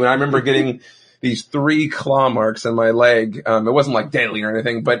claw you. And I remember getting these 3 claw marks in my leg. It wasn't like deadly or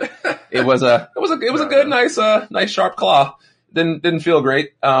anything, but it was a good, nice sharp claw. Didn't feel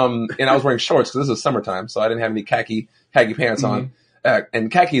great. And I was wearing shorts because this was summertime, so I didn't have any khaki pants on.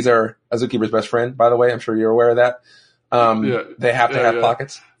 And khakis are a zookeeper's best friend, by the way. I'm sure you're aware of that. They have to have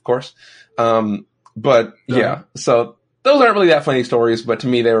pockets, of course. But yeah, so those aren't really that funny stories, but to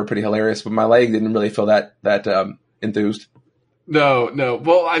me they were pretty hilarious. But my leg didn't really feel that enthused. No.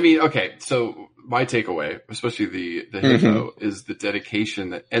 Well, I mean, okay. So my takeaway, especially the hippo, is the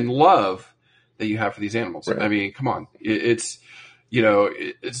dedication and love that you have for these animals. Right. I mean, come on. It's,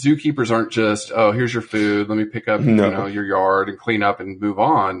 zookeepers aren't just, oh, here's your food. Let me pick up, your yard and clean up and move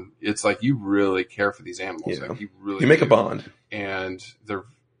on. It's like you really care for these animals. Yeah. Like you make a bond. And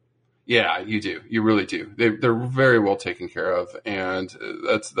you do. You really do. They're very well taken care of. And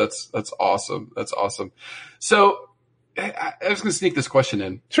that's awesome. That's awesome. So I was going to sneak this question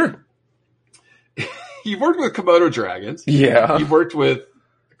in. Sure. You've worked with Komodo dragons. Yeah. You've worked with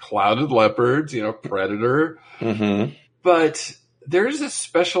clouded leopards, predator. Mm-hmm. But there's a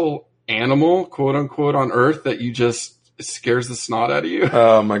special animal, quote unquote, on Earth that you just scares the snot out of you.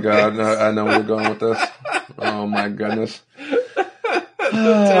 Oh my God. I know where you're going with this. Oh my goodness.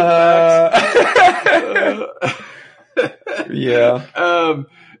 Yeah.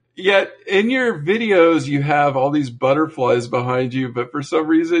 Yet in your videos, you have all these butterflies behind you, but for some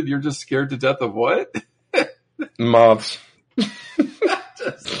reason, you're just scared to death of what? Moths.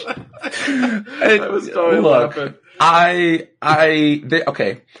 I was totally laughing.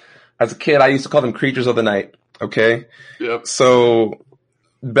 Okay. As a kid, I used to call them creatures of the night. Okay. Yep. So,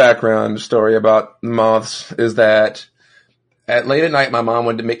 background story about moths is that late at night, my mom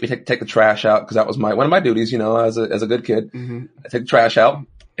wanted to make me take the trash out because that was one of my duties, as a good kid. Mm-hmm. I take the trash out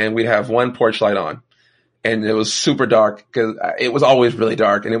and we'd have one porch light on. And it was super dark because it was always really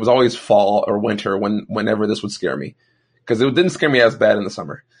dark, and it was always fall or winter whenever this would scare me, because it didn't scare me as bad in the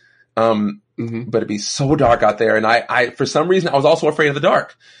summer. But it'd be so dark out there, and I for some reason I was also afraid of the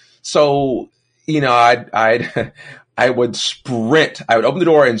dark. So I would sprint. I would open the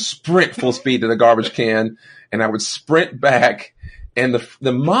door and sprint full speed to the garbage can, and I would sprint back, and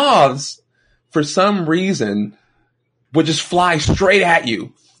the moths for some reason would just fly straight at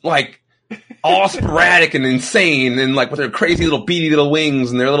you, like all sporadic and insane, and like with their crazy little beady little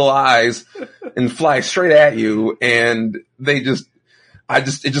wings and their little eyes, and fly straight at you. And I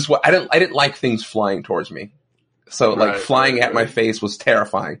didn't like things flying towards me. So like flying at my face was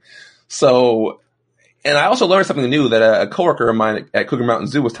terrifying. So, and I also learned something new that a coworker of mine at Cougar Mountain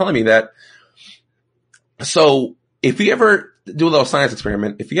Zoo was telling me that. So if you ever do a little science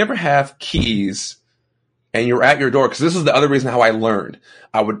experiment, if you ever have keys and you're at your door, because this is the other reason how I learned.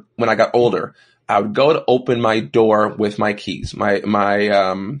 When I got older, I would go to open my door with my keys, my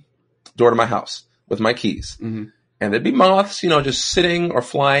door to my house with my keys. Mm-hmm. And there'd be moths, just sitting or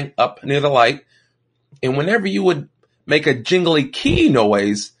flying up near the light. And whenever you would make a jingly key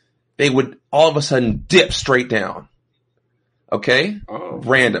noise, they would all of a sudden dip straight down. Okay? Oh.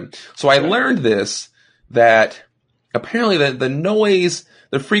 Random. So I learned this, that apparently the noise,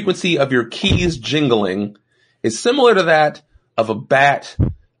 the frequency of your keys jingling is similar to that of a bat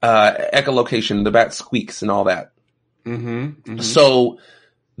echolocation, the bat squeaks and all that. Mm-hmm, mm-hmm. So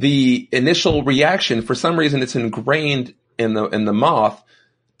the initial reaction, for some reason, it's ingrained in the moth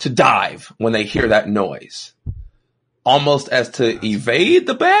to dive when they hear that noise, almost as to evade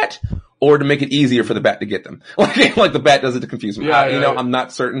the bat or to make it easier for the bat to get them. Like the bat does it to confuse them. I'm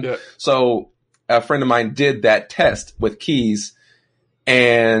not certain. Yeah. So a friend of mine did that test with keys,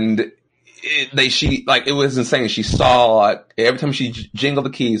 and it was insane. She saw every time she jingled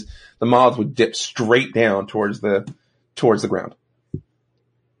the keys, the moths would dip straight down towards the ground.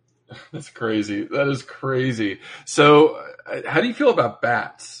 That's crazy. That is crazy. So, how do you feel about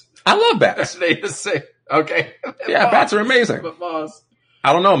bats? I love bats. They just say, okay. Yeah, moths, bats are amazing. But moths.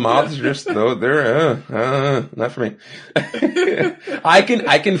 I don't know. Moths are just, they're, not for me. I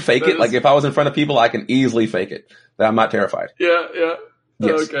can fake it. Like if I was in front of people, I can easily fake it. That I'm not terrified. Yeah.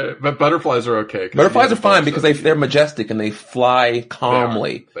 Yes. Okay. But butterflies are okay. Butterflies are fine because they're majestic and they fly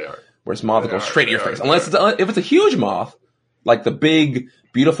calmly. They are. Whereas moths go straight to your face. Unless if it's a huge moth, like the big,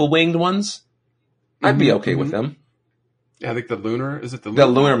 beautiful winged ones, I'd be okay with them. Yeah, I think the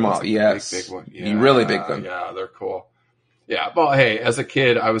lunar moth. Yes. Big one. Yeah, you really big them. Yeah, they're cool. Yeah, well, hey, as a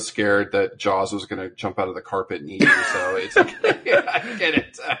kid, I was scared that Jaws was going to jump out of the carpet and eat you, so it's okay. I get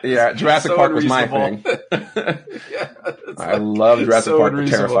it. Yeah, Jurassic Park was my thing. I love Jurassic Park, but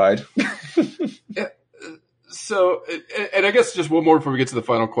terrified. So, and I guess just one more before we get to the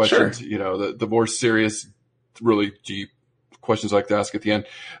final questions, Sure. you know, the more serious, really deep questions I like to ask at the end.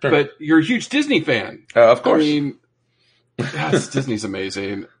 Sure. But you're a huge Disney fan. Of course. I mean, yes, Disney's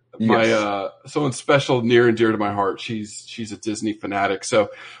amazing. Yes. Someone special, near and dear to my heart. She's a Disney fanatic. So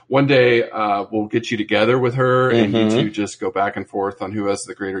one day, we'll get you together with her and you two just go back and forth on who has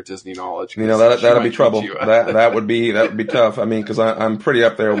the greater Disney knowledge. You know, that'll be trouble. That would be tough. I mean, cause I'm pretty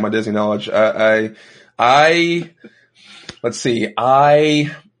up there with my Disney knowledge. Let's see.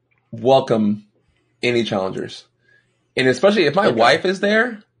 I welcome any challengers, and especially if my wife is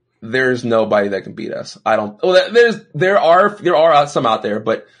there, there's nobody that can beat us. There are some out there,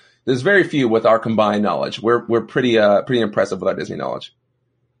 but there's very few with our combined knowledge. We're pretty impressive with our Disney knowledge.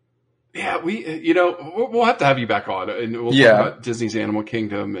 Yeah, we'll have to have you back on and we'll talk about Disney's Animal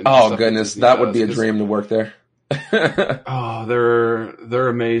Kingdom. And oh goodness, that would be a dream to work there. Oh, they're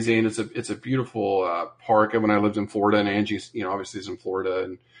amazing. It's a beautiful park. And when I lived in Florida, and Angie, obviously is in Florida,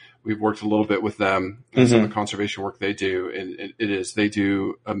 and we've worked a little bit with them and some of the conservation work they do. And they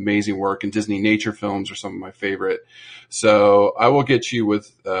do amazing work, and Disney nature films are some of my favorite. So I will get you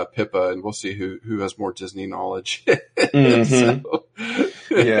with Pippa, and we'll see who has more Disney knowledge. Yeah,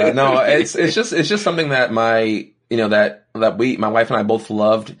 no, it's just something that my wife and I both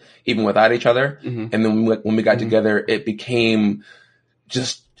loved even without each other. And then when we got together, it became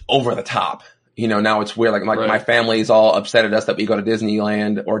just over the top. Now it's weird. Like my family's all upset at us that we go to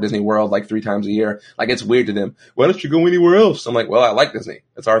Disneyland or Disney World like 3 times a year. Like it's weird to them. Why don't you go anywhere else? I'm like, well, I like Disney.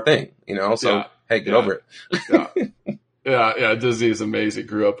 It's our thing, so hey, get over it. Yeah. Disney is amazing.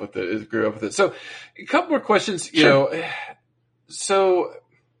 Grew up with it. So a couple more questions, so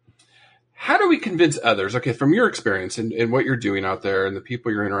how do we convince others? Okay. From your experience and what you're doing out there and the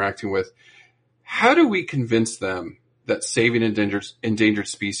people you're interacting with, how do we convince them that saving endangered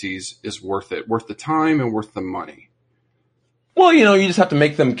species is worth the time and worth the money? Well, you just have to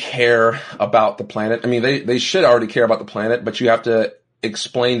make them care about the planet. I mean, they should already care about the planet, but you have to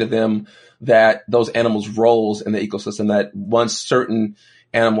explain to them that those animals' roles in the ecosystem, that once certain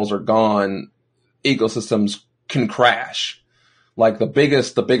animals are gone, ecosystems can crash. Like the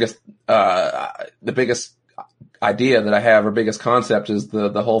biggest idea that I have, or biggest concept, is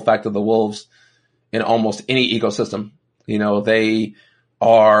the whole fact of the wolves in almost any ecosystem. They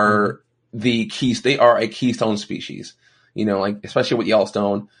are they are a keystone species, like especially with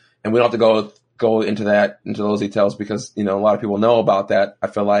Yellowstone. And we don't have to go into those details because, a lot of people know about that, I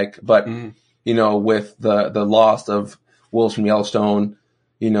feel like. But, with the loss of wolves from Yellowstone,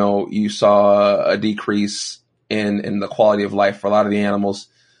 you saw a decrease in the quality of life for a lot of the animals.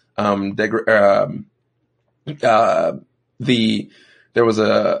 There was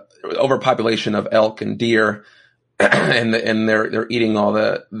a overpopulation of elk and deer, and they're eating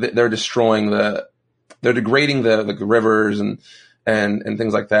they're destroying they're degrading the rivers and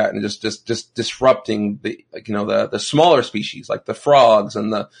things like that, and just disrupting the smaller species like the frogs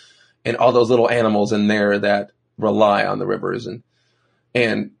and all those little animals in there that rely on the rivers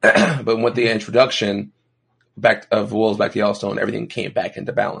but with the introduction of wolves back to Yellowstone, everything came back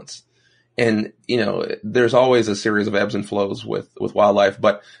into balance. And, there's always a series of ebbs and flows with wildlife,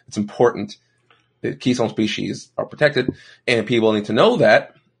 but it's important that keystone species are protected, and people need to know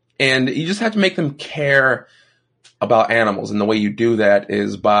that. And you just have to make them care about animals. And the way you do that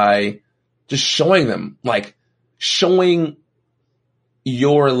is by just showing them, showing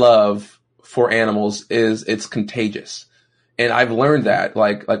your love for animals it's contagious. And I've learned that,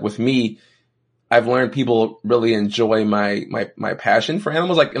 like with me, I've learned people really enjoy my passion for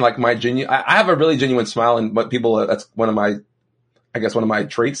animals. I have a really genuine smile, and that's one of my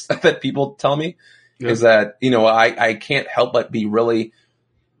traits that people tell me is that, I can't help but be really,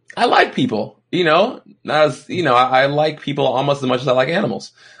 I like people, I like people almost as much as I like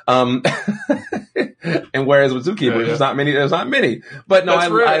animals. And whereas with zookeepers, there's not many, but no,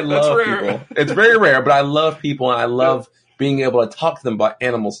 I love people. It's very rare, but I love people, and I love being able to talk to them about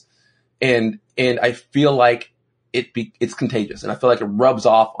animals. And I feel like it's contagious, and I feel like it rubs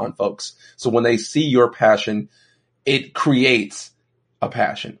off on folks. So when they see your passion, it creates a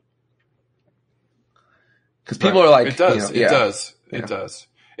passion. Because people are like, it does. It does.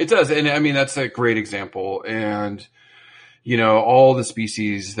 And I mean, that's a great example. And, all the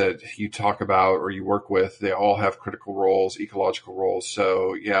species that you talk about or you work with, they all have critical roles, ecological roles.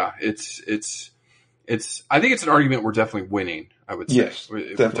 So yeah, I think it's an argument we're definitely winning, I would say. Yes,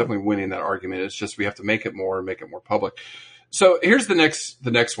 we're definitely winning that argument. It's just we have to make it more public. So here's the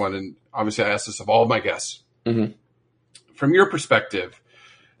next one. And obviously I asked this of all of my guests. Mm-hmm. From your perspective,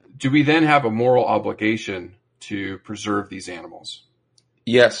 do we then have a moral obligation to preserve these animals?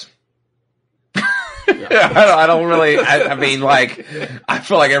 Yes. I don't really. I mean, like, I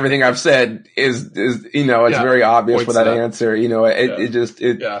feel like everything I've said is it's very obvious for that answer.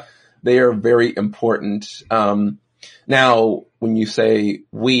 They are very important. Now, when you say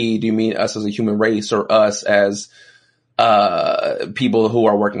we, do you mean us as a human race or us as people who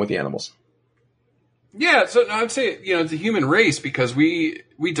are working with the animals? Yeah, so I'd say, it's a human race because we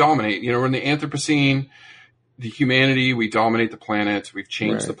dominate. We're in the Anthropocene, the humanity, we dominate the planet. We've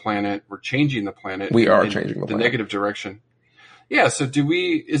changed the planet. We're changing the planet. We are changing the planet. The negative direction. Yeah, so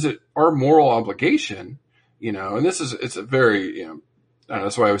is it our moral obligation, and it's a very, I don't know,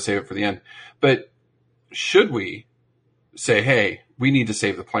 that's why I would save it for the end. But should we say, hey, we need to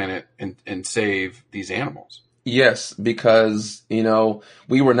save the planet and save these animals? Yes, because,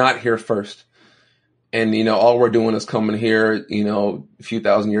 we were not here first. And, all we're doing is coming here, a few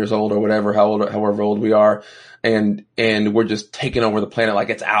thousand years old or whatever, however old we are. And we're just taking over the planet like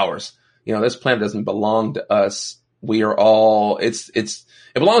it's ours. This planet doesn't belong to us. We are all, it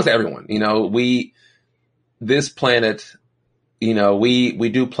belongs to everyone. This planet, we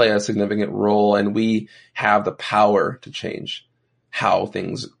do play a significant role, and we have the power to change how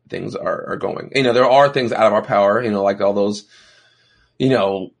things are going. There are things out of our power, like all those,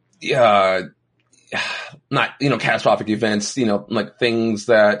 not, catastrophic events, like things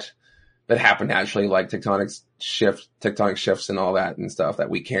that happen naturally, like tectonic shifts and all that and stuff that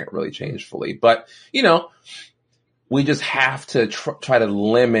we can't really change fully. But, we just have to try to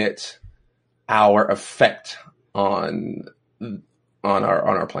limit our effect on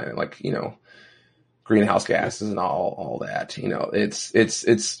our planet, like, greenhouse gases and all that.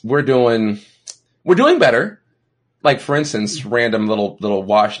 We're doing better. Like, for instance, random little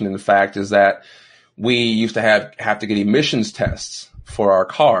Washington fact is that we used to have to get emissions tests for our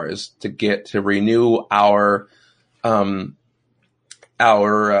cars to renew our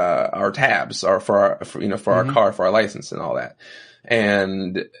tabs, or for our car, for our license and all that.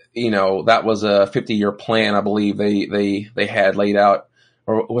 And, that was a 50-year plan, I believe they had laid out,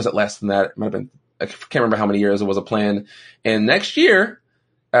 or was it less than that? It might have been, I can't remember how many years it was a plan. And next year,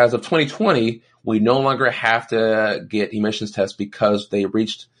 as of 2020, we no longer have to get emissions tests because they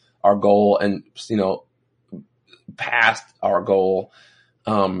reached our goal and, passed our goal,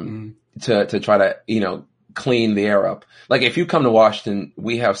 to try to, clean the air up. Like, if you come to Washington,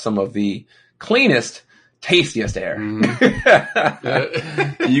 we have some of the cleanest, tastiest air.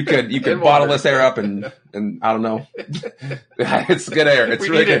 You could bottle this air up and I don't know. It's good air. It's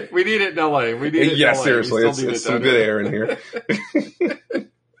really good. We need it in LA. We need it in LA. Seriously. It's some good air in here.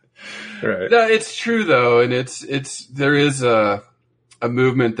 Right. No, it's true though. And there is a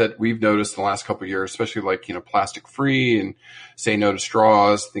movement that we've noticed in the last couple of years, especially like, plastic free and say no to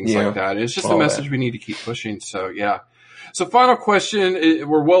straws, things like that. And it's just a message we need to keep pushing. So yeah. So final question.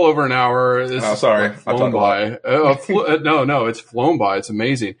 We're well over an hour. Sorry. Flown by. No, it's flown by. It's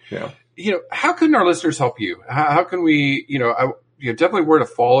amazing. Yeah. How can our listeners help you? How can we, definitely where to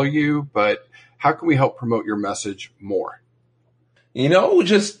follow you, but how can we help promote your message more?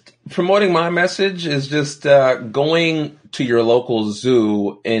 Just promoting my message is just going to your local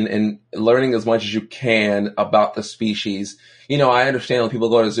zoo and learning as much as you can about the species. I understand when people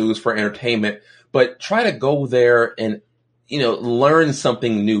go to zoos for entertainment, but try to go there and, learn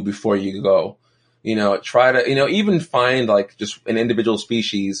something new before you go. Try to, even find like just an individual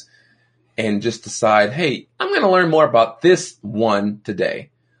species and just decide, hey, I'm going to learn more about this one today.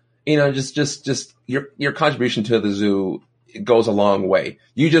 Just your contribution to the zoo goes a long way.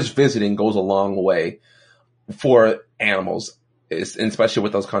 You just visiting goes a long way for animals, especially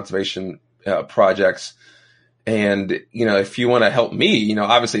with those conservation projects. And, if you want to help me,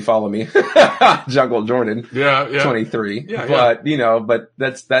 obviously follow me, Jungle Jordan, 23. But, but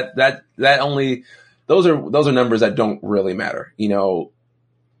that's, that only, those are numbers that don't really matter. I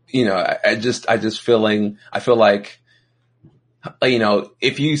feel like,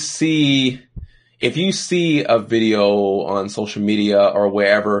 if you see a video on social media or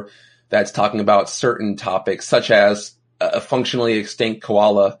wherever that's talking about certain topics, such as a functionally extinct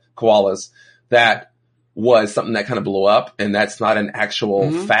koalas, that was something that kind of blew up, and that's not an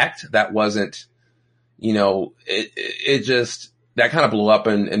actual fact. That wasn't, it just, that kind of blew up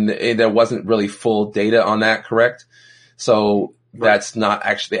and there wasn't really full data on that, correct? So that's not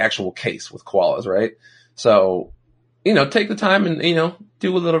actually the actual case with koalas, right? So, take the time and,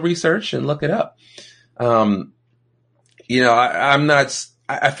 do a little research and look it up. I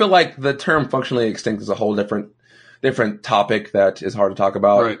feel like the term functionally extinct is a whole different topic that is hard to talk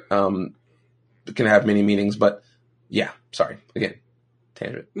about. Right. It can have many meanings, but yeah, sorry. Again,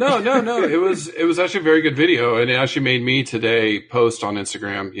 tangent. No. It was actually a very good video, and it actually made me today post on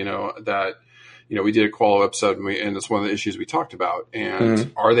Instagram, that, we did a koala episode and it's one of the issues we talked about.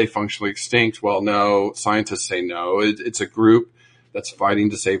 And are they functionally extinct? Well, no, scientists say no. It's a group that's fighting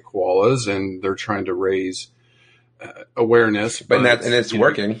to save koalas, and they're trying to raise awareness. And it's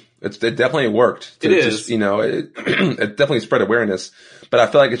working. It definitely worked. It is. Just, it definitely spread awareness. But I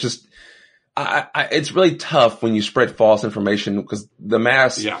feel like it's just, it's really tough when you spread false information because the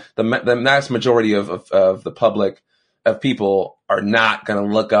mass majority of the public, of people, are not going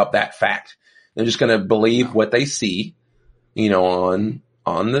to look up that fact. They're just going to believe what they see, on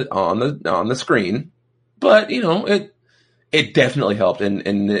the screen. But it definitely helped,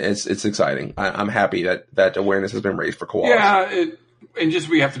 and it's exciting. I'm happy that awareness has been raised for koalas. Yeah, and just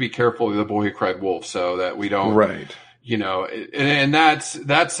we have to be careful of the boy who cried wolf, so that we don't, right? And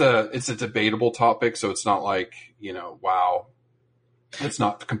it's a debatable topic, so it's not like wow, it's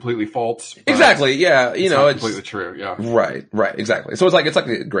not completely false. Exactly. Yeah. It's completely true. Yeah. Right. Exactly. So it's like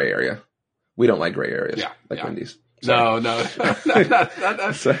a gray area. We don't like gray areas. Yeah. Like Wendy's. So. No.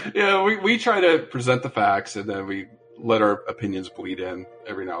 We try to present the facts, and then we let our opinions bleed in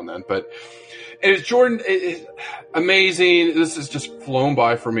every now and then. But Jordan, amazing. This has just flown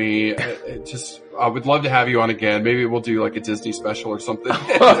by for me. I would love to have you on again. Maybe we'll do like a Disney special or something.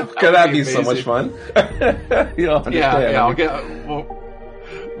 Could that be so much fun?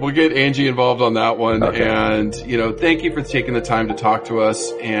 We'll get Angie involved on that one. Okay. And, thank you for taking the time to talk to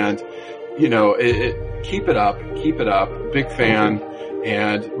us. And, keep it up. Big fan.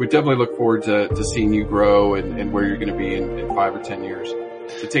 And we definitely look forward to seeing you grow and where you're going to be in 5 or 10 years.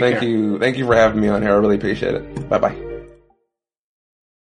 So take care. Thank you for having me on here. I really appreciate it. Bye-bye.